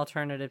have any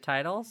alternative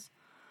titles?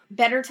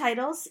 Better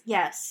titles?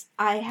 Yes.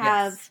 I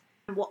have... Yes.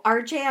 Well,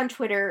 RJ on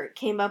Twitter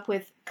came up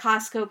with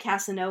Costco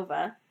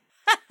Casanova.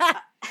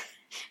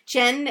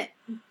 Jen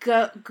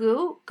Go,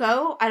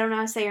 I don't know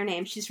how to say her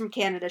name. She's from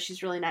Canada.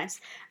 She's really nice.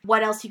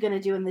 What else you going to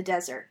do in the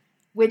desert?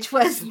 Which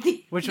was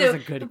was a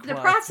good quote. The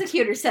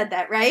prosecutor said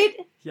that, right?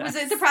 Yes. Was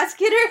it the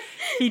prosecutor?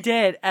 He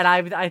did. And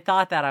I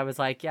thought that. I was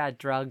like, yeah,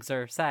 drugs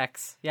or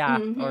sex. Yeah.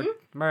 Mm-hmm. Or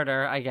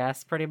murder, I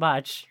guess, pretty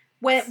much.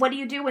 What do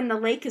you do when the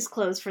lake is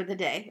closed for the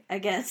day, I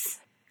guess?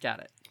 Got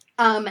it.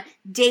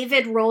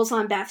 David rolls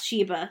on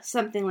Bathsheba,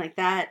 something like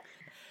that.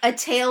 A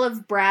Tale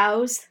of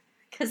Brows,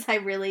 because I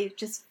really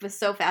just was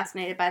so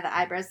fascinated by the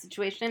eyebrow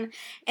situation.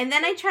 And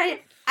then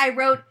I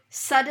wrote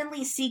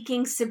Suddenly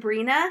Seeking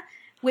Sabrina,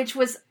 which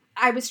was,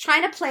 I was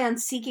trying to play on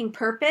Seeking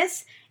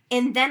Purpose,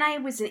 and then I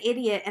was an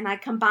idiot, and I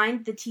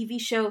combined the TV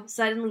show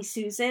Suddenly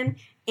Susan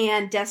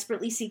and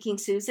Desperately Seeking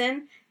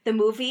Susan, the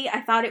movie.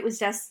 I thought it was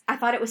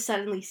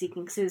Suddenly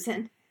Seeking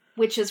Susan,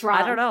 which is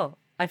wrong. I don't know.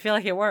 I feel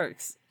like it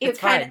works. It's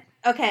fine.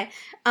 Okay.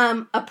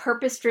 A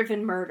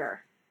purpose-driven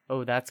murder.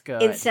 Oh, that's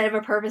good. Instead of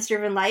a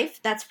purpose-driven life.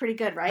 That's pretty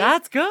good, right?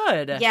 That's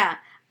good. Yeah.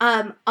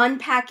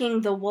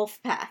 Unpacking the wolf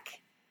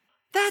pack.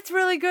 That's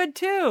really good,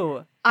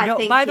 too.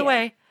 By the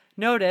way,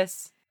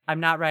 notice, I'm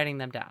not writing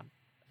them down.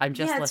 I'm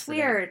just listening.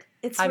 Yeah,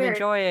 it's weird. I'm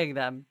enjoying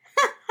them.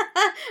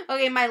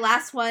 Okay, my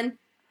last one.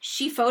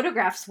 She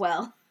photographs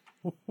well.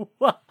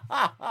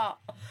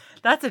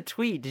 That's a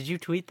tweet. Did you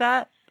tweet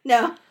that?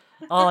 No.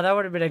 Oh, that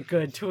would have been a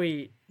good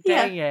tweet.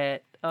 Dang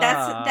it.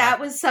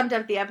 That was summed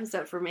up the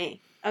episode for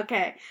me.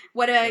 Okay.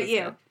 What about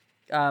you?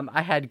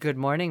 I had Good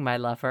Morning, My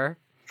Lover.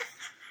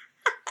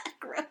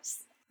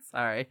 Gross.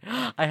 Sorry.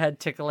 I had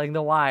Tickling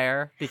the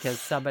Wire because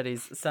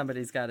somebody's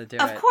got to do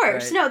it. Of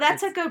course. Right? No,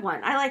 that's a good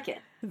one. I like it.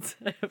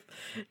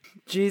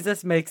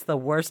 Jesus Makes the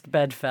Worst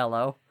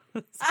Bedfellow.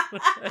 And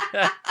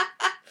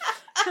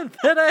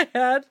then I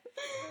had...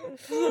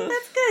 That's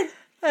good.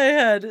 I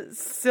had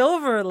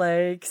Silver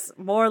Lakes,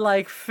 more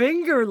like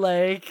Finger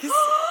Lakes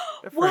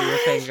for your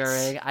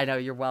fingering. I know,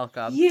 you're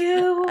welcome.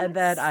 And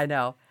then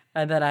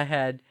I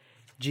had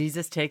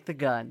Jesus Take the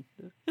Gun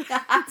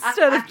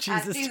instead of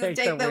Jesus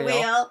Take the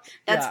Wheel.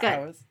 That's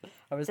good.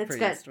 I was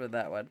pleased with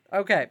that one.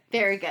 Okay.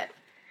 Very good.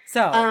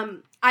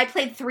 So, I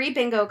played 3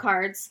 bingo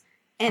cards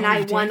and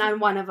I won on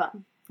one of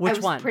them. Which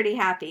one? I was pretty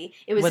happy.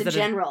 It was a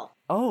general.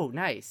 Oh,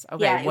 nice.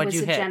 Okay. Yeah, What'd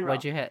you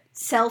hit?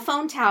 Cell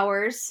phone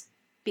towers,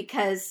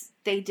 because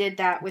they did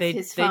that with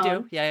his phone. They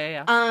do?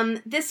 Yeah.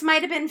 This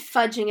might have been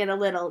fudging it a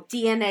little.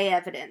 DNA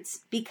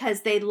evidence,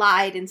 because they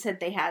lied and said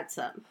they had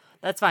some.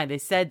 That's fine. They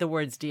said the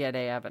words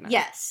DNA evidence.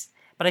 Yes.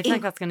 But I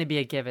think that's going to be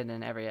a given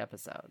in every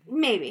episode.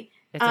 Maybe.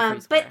 It's a free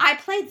but I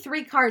played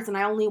 3 cards and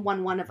I only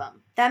won one of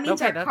them. That means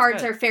our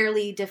cards are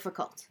fairly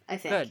difficult, I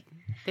think. Good.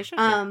 They should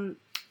be.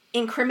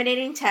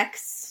 Incriminating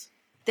texts.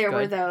 There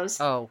were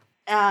those. Oh.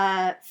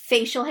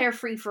 Facial hair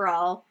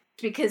free-for-all.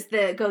 because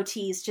the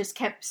goatees just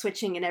kept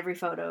switching in every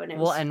photo, and it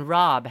was... Well, and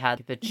Rob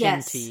had the chin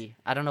Yes. tee.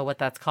 I don't know what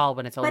that's called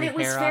when it's only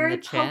hair on the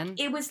chin.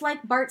 It was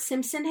like Bart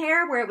Simpson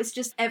hair, where it was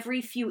just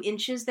every few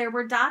inches there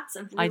were dots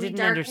of really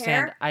dark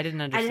hair. I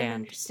didn't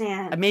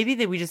understand.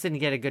 Maybe we just didn't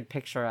get a good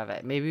picture of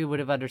it. Maybe we would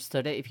have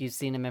understood it if you'd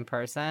seen him in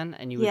person,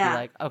 and you would be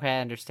like, okay,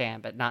 I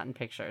understand, but not in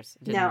pictures.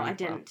 No, I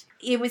didn't.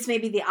 It was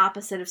maybe the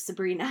opposite of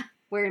Sabrina,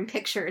 where in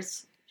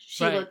pictures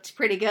she looked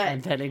pretty good.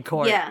 And then in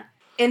court. Yeah.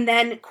 And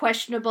then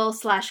questionable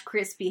 /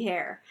 crispy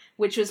hair,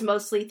 which was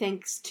mostly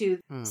thanks to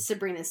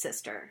Sabrina's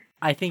sister.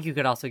 I think you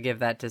could also give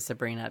that to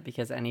Sabrina,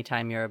 because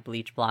anytime you're a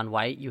bleach blonde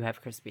white, you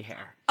have crispy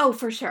hair. Oh,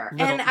 for sure.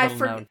 I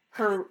forgot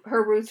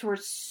her roots were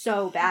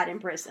so bad in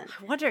prison.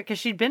 I wonder, because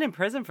she'd been in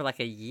prison for like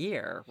a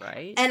year,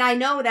 right? And I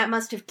know that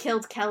must have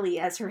killed Kelly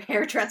as her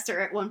hairdresser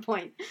at one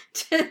point.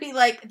 To be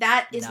like,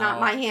 that is not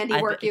my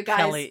handiwork, you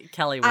guys.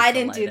 Kelly was I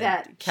didn't do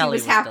that. Kelly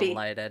was happy.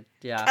 Delighted.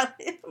 Yeah.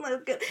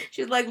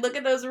 She was like, look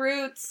at those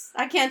roots.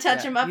 I can't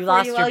touch them up for you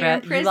while you're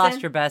in prison. You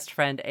lost your best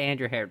friend and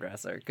your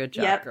hairdresser. Good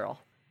job, girl.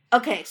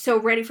 Okay, so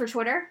ready for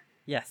Twitter?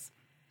 Yes.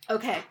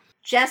 Okay.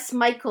 Jess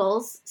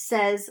Michaels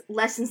says,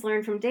 lessons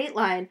learned from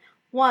Dateline.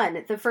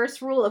 1, the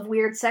first rule of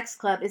Weird Sex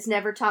Club is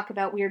never talk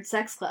about Weird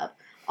Sex Club.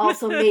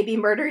 Also, maybe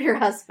murder your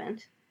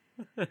husband.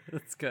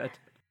 That's good.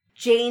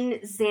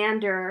 Jane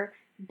Zander,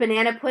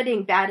 banana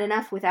pudding bad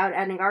enough without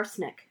adding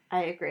arsenic.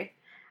 I agree.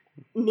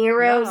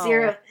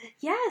 Nero0...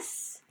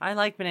 Yes. I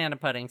like banana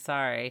pudding,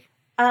 sorry.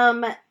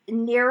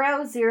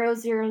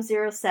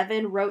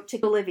 Nero0007 wrote to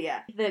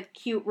Olivia, the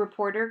cute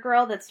reporter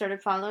girl that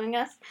started following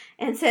us,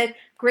 and said,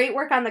 great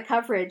work on the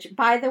coverage.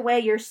 By the way,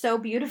 you're so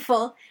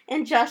beautiful.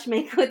 And Josh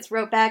Mankiewicz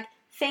wrote back,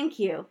 thank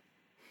you.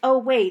 Oh,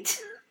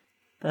 wait.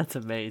 That's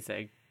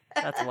amazing.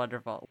 That's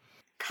wonderful.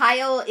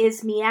 Kyle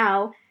is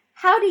meow.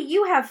 How do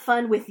you have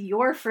fun with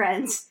your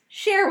friends?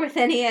 Share with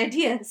any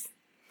ideas.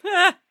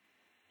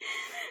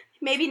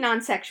 Maybe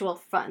non-sexual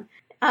fun.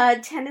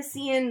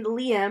 Tennessean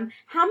Liam,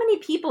 how many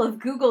people have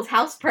Googled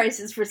house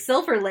prices for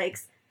Silver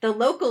Lakes? The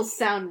locals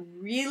sound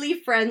really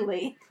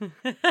friendly.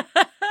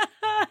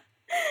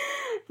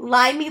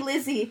 Limey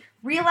Lizzie,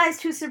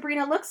 realized who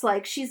Sabrina looks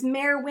like. She's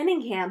Mayor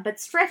Winningham, but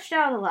stretched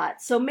out a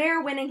lot. So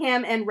Mayor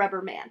Winningham and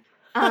Rubber Man.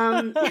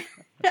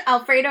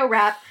 Alfredo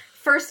Rapp,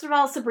 first of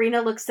all,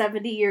 Sabrina looks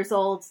 70 years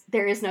old.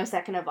 There is no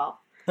second of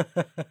all.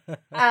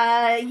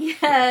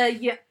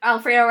 Alfredo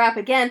Rapp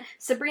again.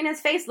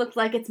 Sabrina's face looked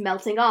like it's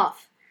melting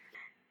off.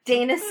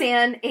 Dana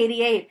San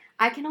 88.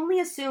 I can only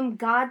assume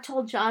God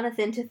told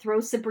Jonathan to throw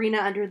Sabrina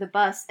under the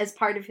bus as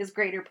part of his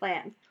greater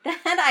plan.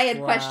 That I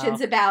had questions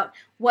about.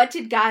 What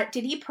did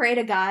he pray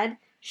to God?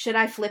 Should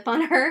I flip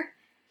on her?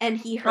 And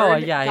he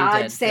heard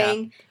God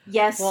saying,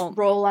 yes,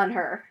 roll on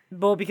her.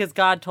 Well, because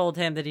God told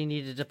him that he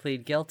needed to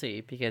plead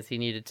guilty because he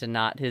needed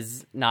to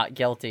his not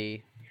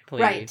guilty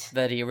plea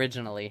that he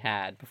originally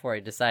had before he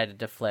decided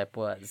to flip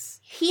was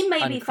he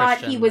maybe thought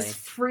he was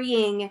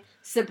freeing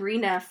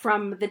Sabrina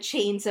from the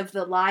chains of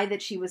the lie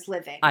that she was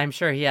living. I'm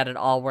sure he had it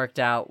all worked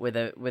out with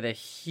a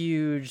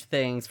huge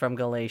things from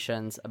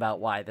Galatians about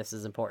why this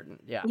is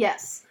important. Yeah.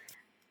 Yes.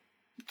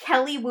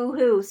 Kelly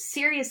woohoo.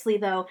 Seriously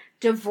though,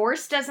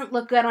 divorce doesn't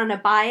look good on a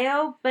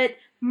bio, but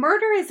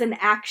murder is an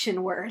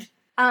action word.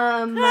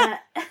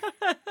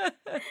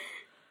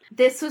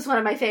 This was one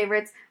of my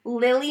favorites.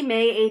 Lily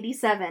May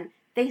 87.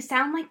 They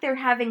sound like they're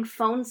having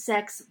phone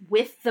sex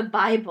with the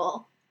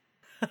Bible.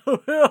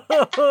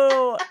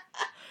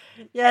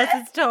 Yes,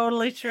 it's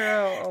totally true.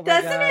 Oh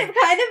Doesn't it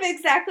kind of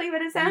exactly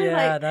what it sounded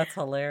like? Yeah, that's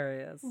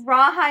hilarious.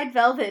 Rawhide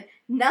Velvet.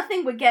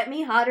 Nothing would get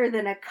me hotter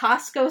than a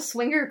Costco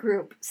swinger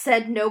group,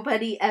 said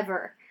nobody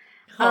ever.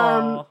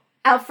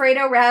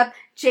 Alfredo Rapp.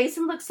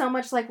 Jason looks so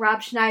much like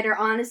Rob Schneider.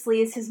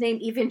 Honestly, is his name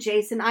even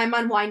Jason? I'm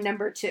on wine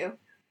number 2.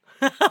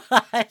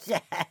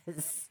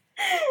 Yes.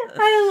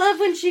 I love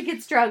when she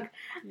gets drunk.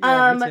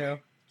 Yeah, me too.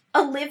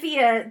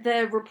 Olivia,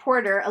 the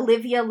reporter,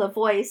 Olivia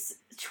LaVoice,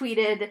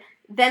 tweeted,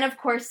 then of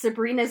course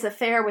Sabrina's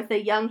affair with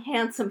a young,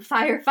 handsome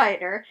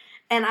firefighter.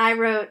 And I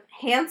wrote,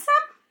 handsome?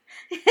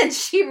 And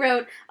she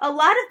wrote, a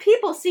lot of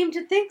people seem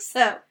to think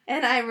so.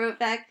 And I wrote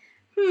back,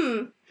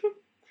 I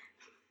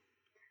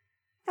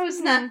was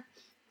not,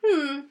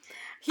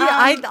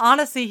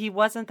 honestly, he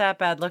wasn't that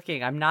bad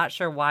looking. I'm not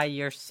sure why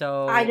you're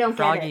so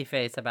froggy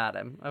face about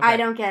him. Okay. I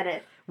don't get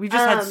it. We've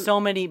just had so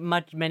many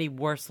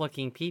worse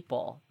looking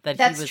people that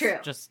he was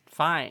just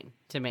fine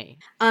to me.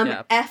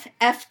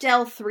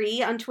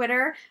 FDel3 on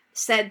Twitter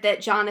said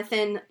that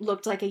Jonathan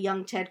looked like a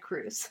young Ted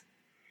Cruz.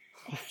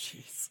 Oh,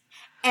 jeez.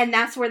 And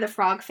that's where the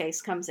frog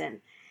face comes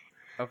in.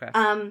 Okay.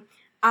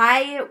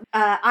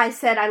 I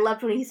said I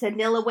loved when he said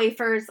Nilla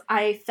wafers.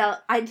 I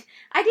didn't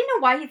know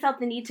why he felt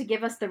the need to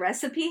give us the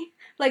recipe.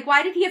 Like,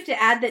 why did he have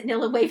to add that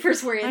Nilla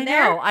wafers were in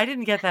there? I know. I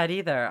didn't get that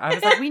either. I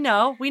was like, we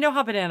know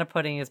how banana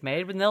pudding is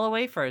made with Nilla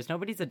wafers.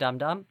 Nobody's a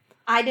dum-dum.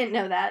 I didn't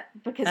know that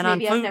because I've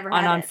never had it.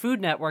 And on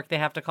Food Network, they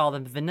have to call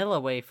them vanilla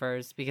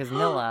wafers because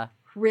Nilla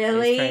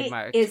really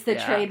is the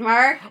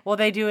trademark. Well,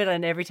 they do it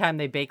on every time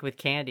they bake with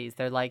candies.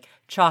 They're like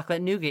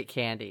chocolate nougat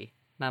candy.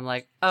 And I'm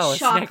like, oh,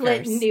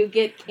 chocolate Snickers.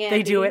 nougat candy.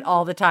 They do it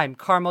all the time.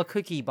 Caramel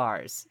cookie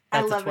bars.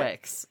 That's I love a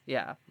Twix. It.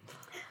 Yeah.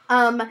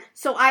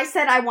 So I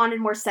said I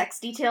wanted more sex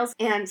details,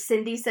 and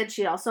Cindy said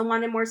she also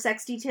wanted more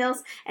sex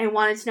details and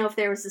wanted to know if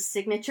there was a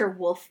signature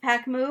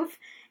Wolfpack move.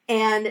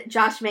 And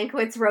Josh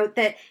Mankiewicz wrote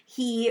that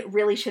he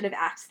really should have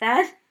asked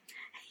that.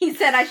 He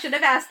said, I should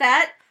have asked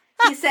that.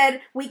 He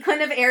said, we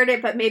couldn't have aired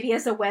it, but maybe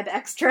as a web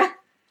extra.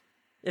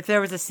 If there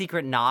was a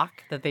secret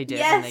knock that they did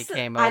when they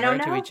came I don't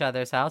over to know. each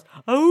other's house.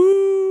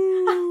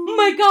 Oh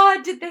my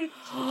God, did they?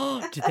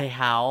 Did they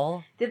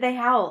howl? Did they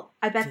howl?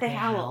 I bet they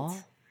howled.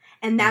 Howl?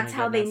 And that's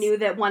how they knew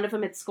that one of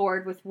them had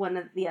scored with one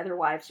of the other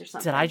wives or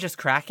something. Did I just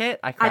crack it?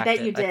 I cracked it. I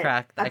bet you did.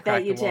 I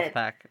bet you did.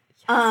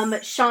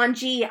 Yes. Sean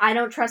G, I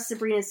don't trust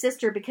Sabrina's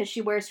sister because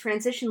she wears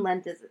transition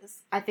lenses.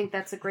 I think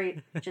that's a great,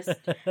 just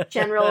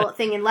general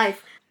thing in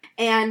life.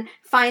 And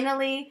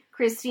finally,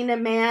 Christina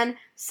Mann,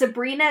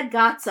 Sabrina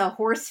got a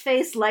horse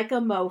face like a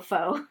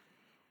mofo.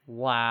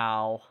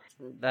 Wow.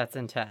 That's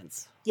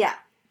intense. Yeah.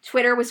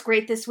 Twitter was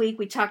great this week.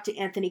 We talked to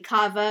Anthony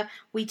Cava.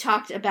 We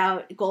talked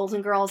about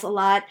Golden Girls a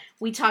lot.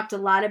 We talked a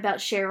lot about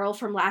Cheryl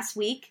from last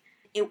week.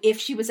 If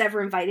she was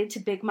ever invited to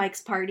Big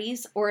Mike's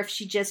parties or if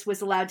she just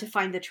was allowed to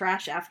find the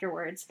trash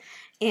afterwards.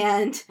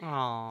 And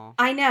aww.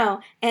 I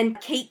know. And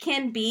Kate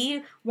Can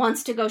B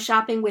wants to go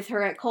shopping with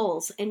her at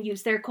Kohl's and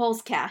use their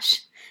Kohl's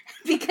cash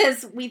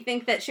because we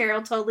think that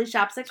Cheryl totally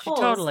shops at Kohl's.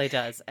 She totally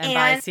does. And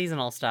buys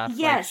seasonal stuff.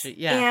 Yes.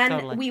 And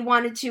totally. We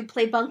wanted to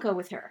play bunco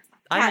with her.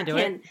 I'm into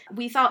it.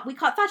 We thought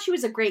she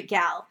was a great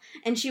gal,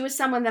 and she was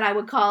someone that I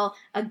would call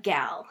a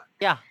gal.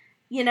 Yeah.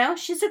 You know,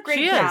 she's a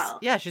great gal.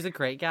 Yeah, she's a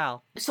great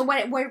gal. So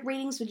what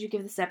ratings would you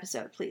give this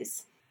episode,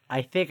 please?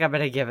 I think I'm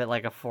going to give it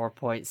like a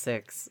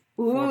 4.6.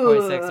 Ooh.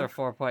 4.6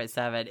 or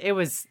 4.7. It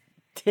was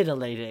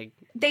titillating.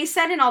 They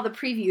said in all the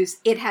previews,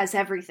 it has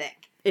everything.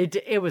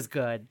 It was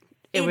good.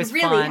 It was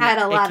really fun. Had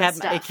a lot of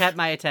stuff. It kept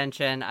my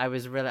attention. I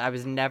was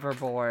never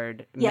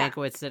bored. Yeah.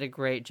 Mankiewicz did a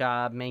great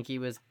job. Mankey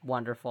was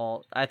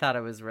wonderful. I thought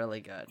it was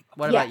really good.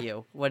 What about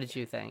you? What did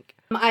you think?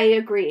 I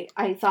agree.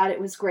 I thought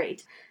it was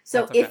great.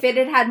 So if it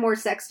had had more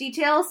sex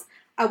details,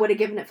 I would have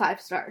given it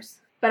 5 stars.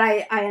 But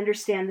I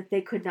understand that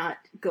they could not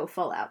go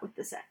full out with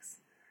the sex.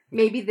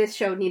 Maybe this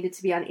show needed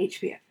to be on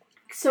HBO.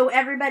 So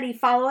everybody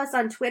follow us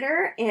on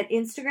Twitter and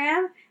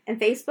Instagram and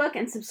Facebook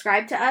and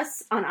subscribe to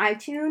us on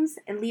iTunes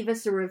and leave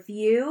us a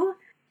review.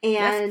 And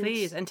yes,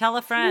 please. And tell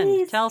a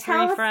friend. Tell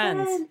 3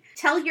 friends.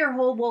 Tell your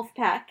whole wolf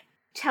pack.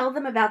 Tell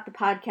them about the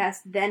podcast,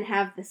 then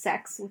have the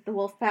sex with the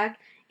wolf pack,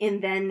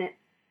 and then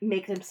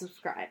make them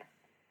subscribe.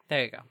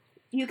 There you go.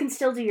 You can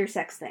still do your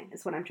sex thing,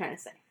 is what I'm trying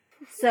to say.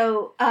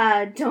 So,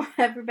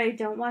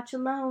 don't watch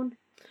alone.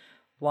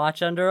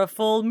 Watch under a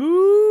full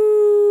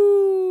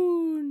moon.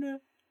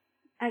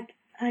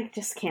 I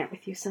just can't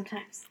with you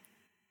sometimes.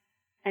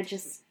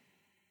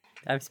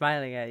 I'm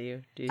smiling at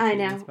you. Do you I see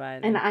know, me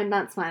smiling? and I'm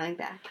not smiling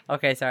back.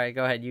 Okay, sorry.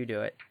 Go ahead. You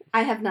do it.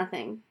 I have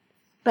nothing,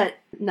 but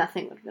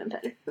nothing would have been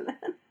better than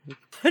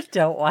that.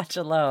 Don't watch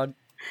alone.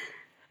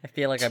 I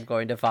feel like I'm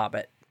going to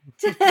vomit.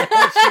 Okay.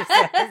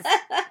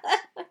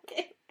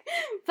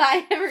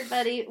 Bye,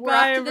 everybody. We're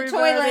off to the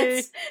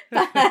toilets.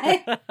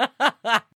 Bye.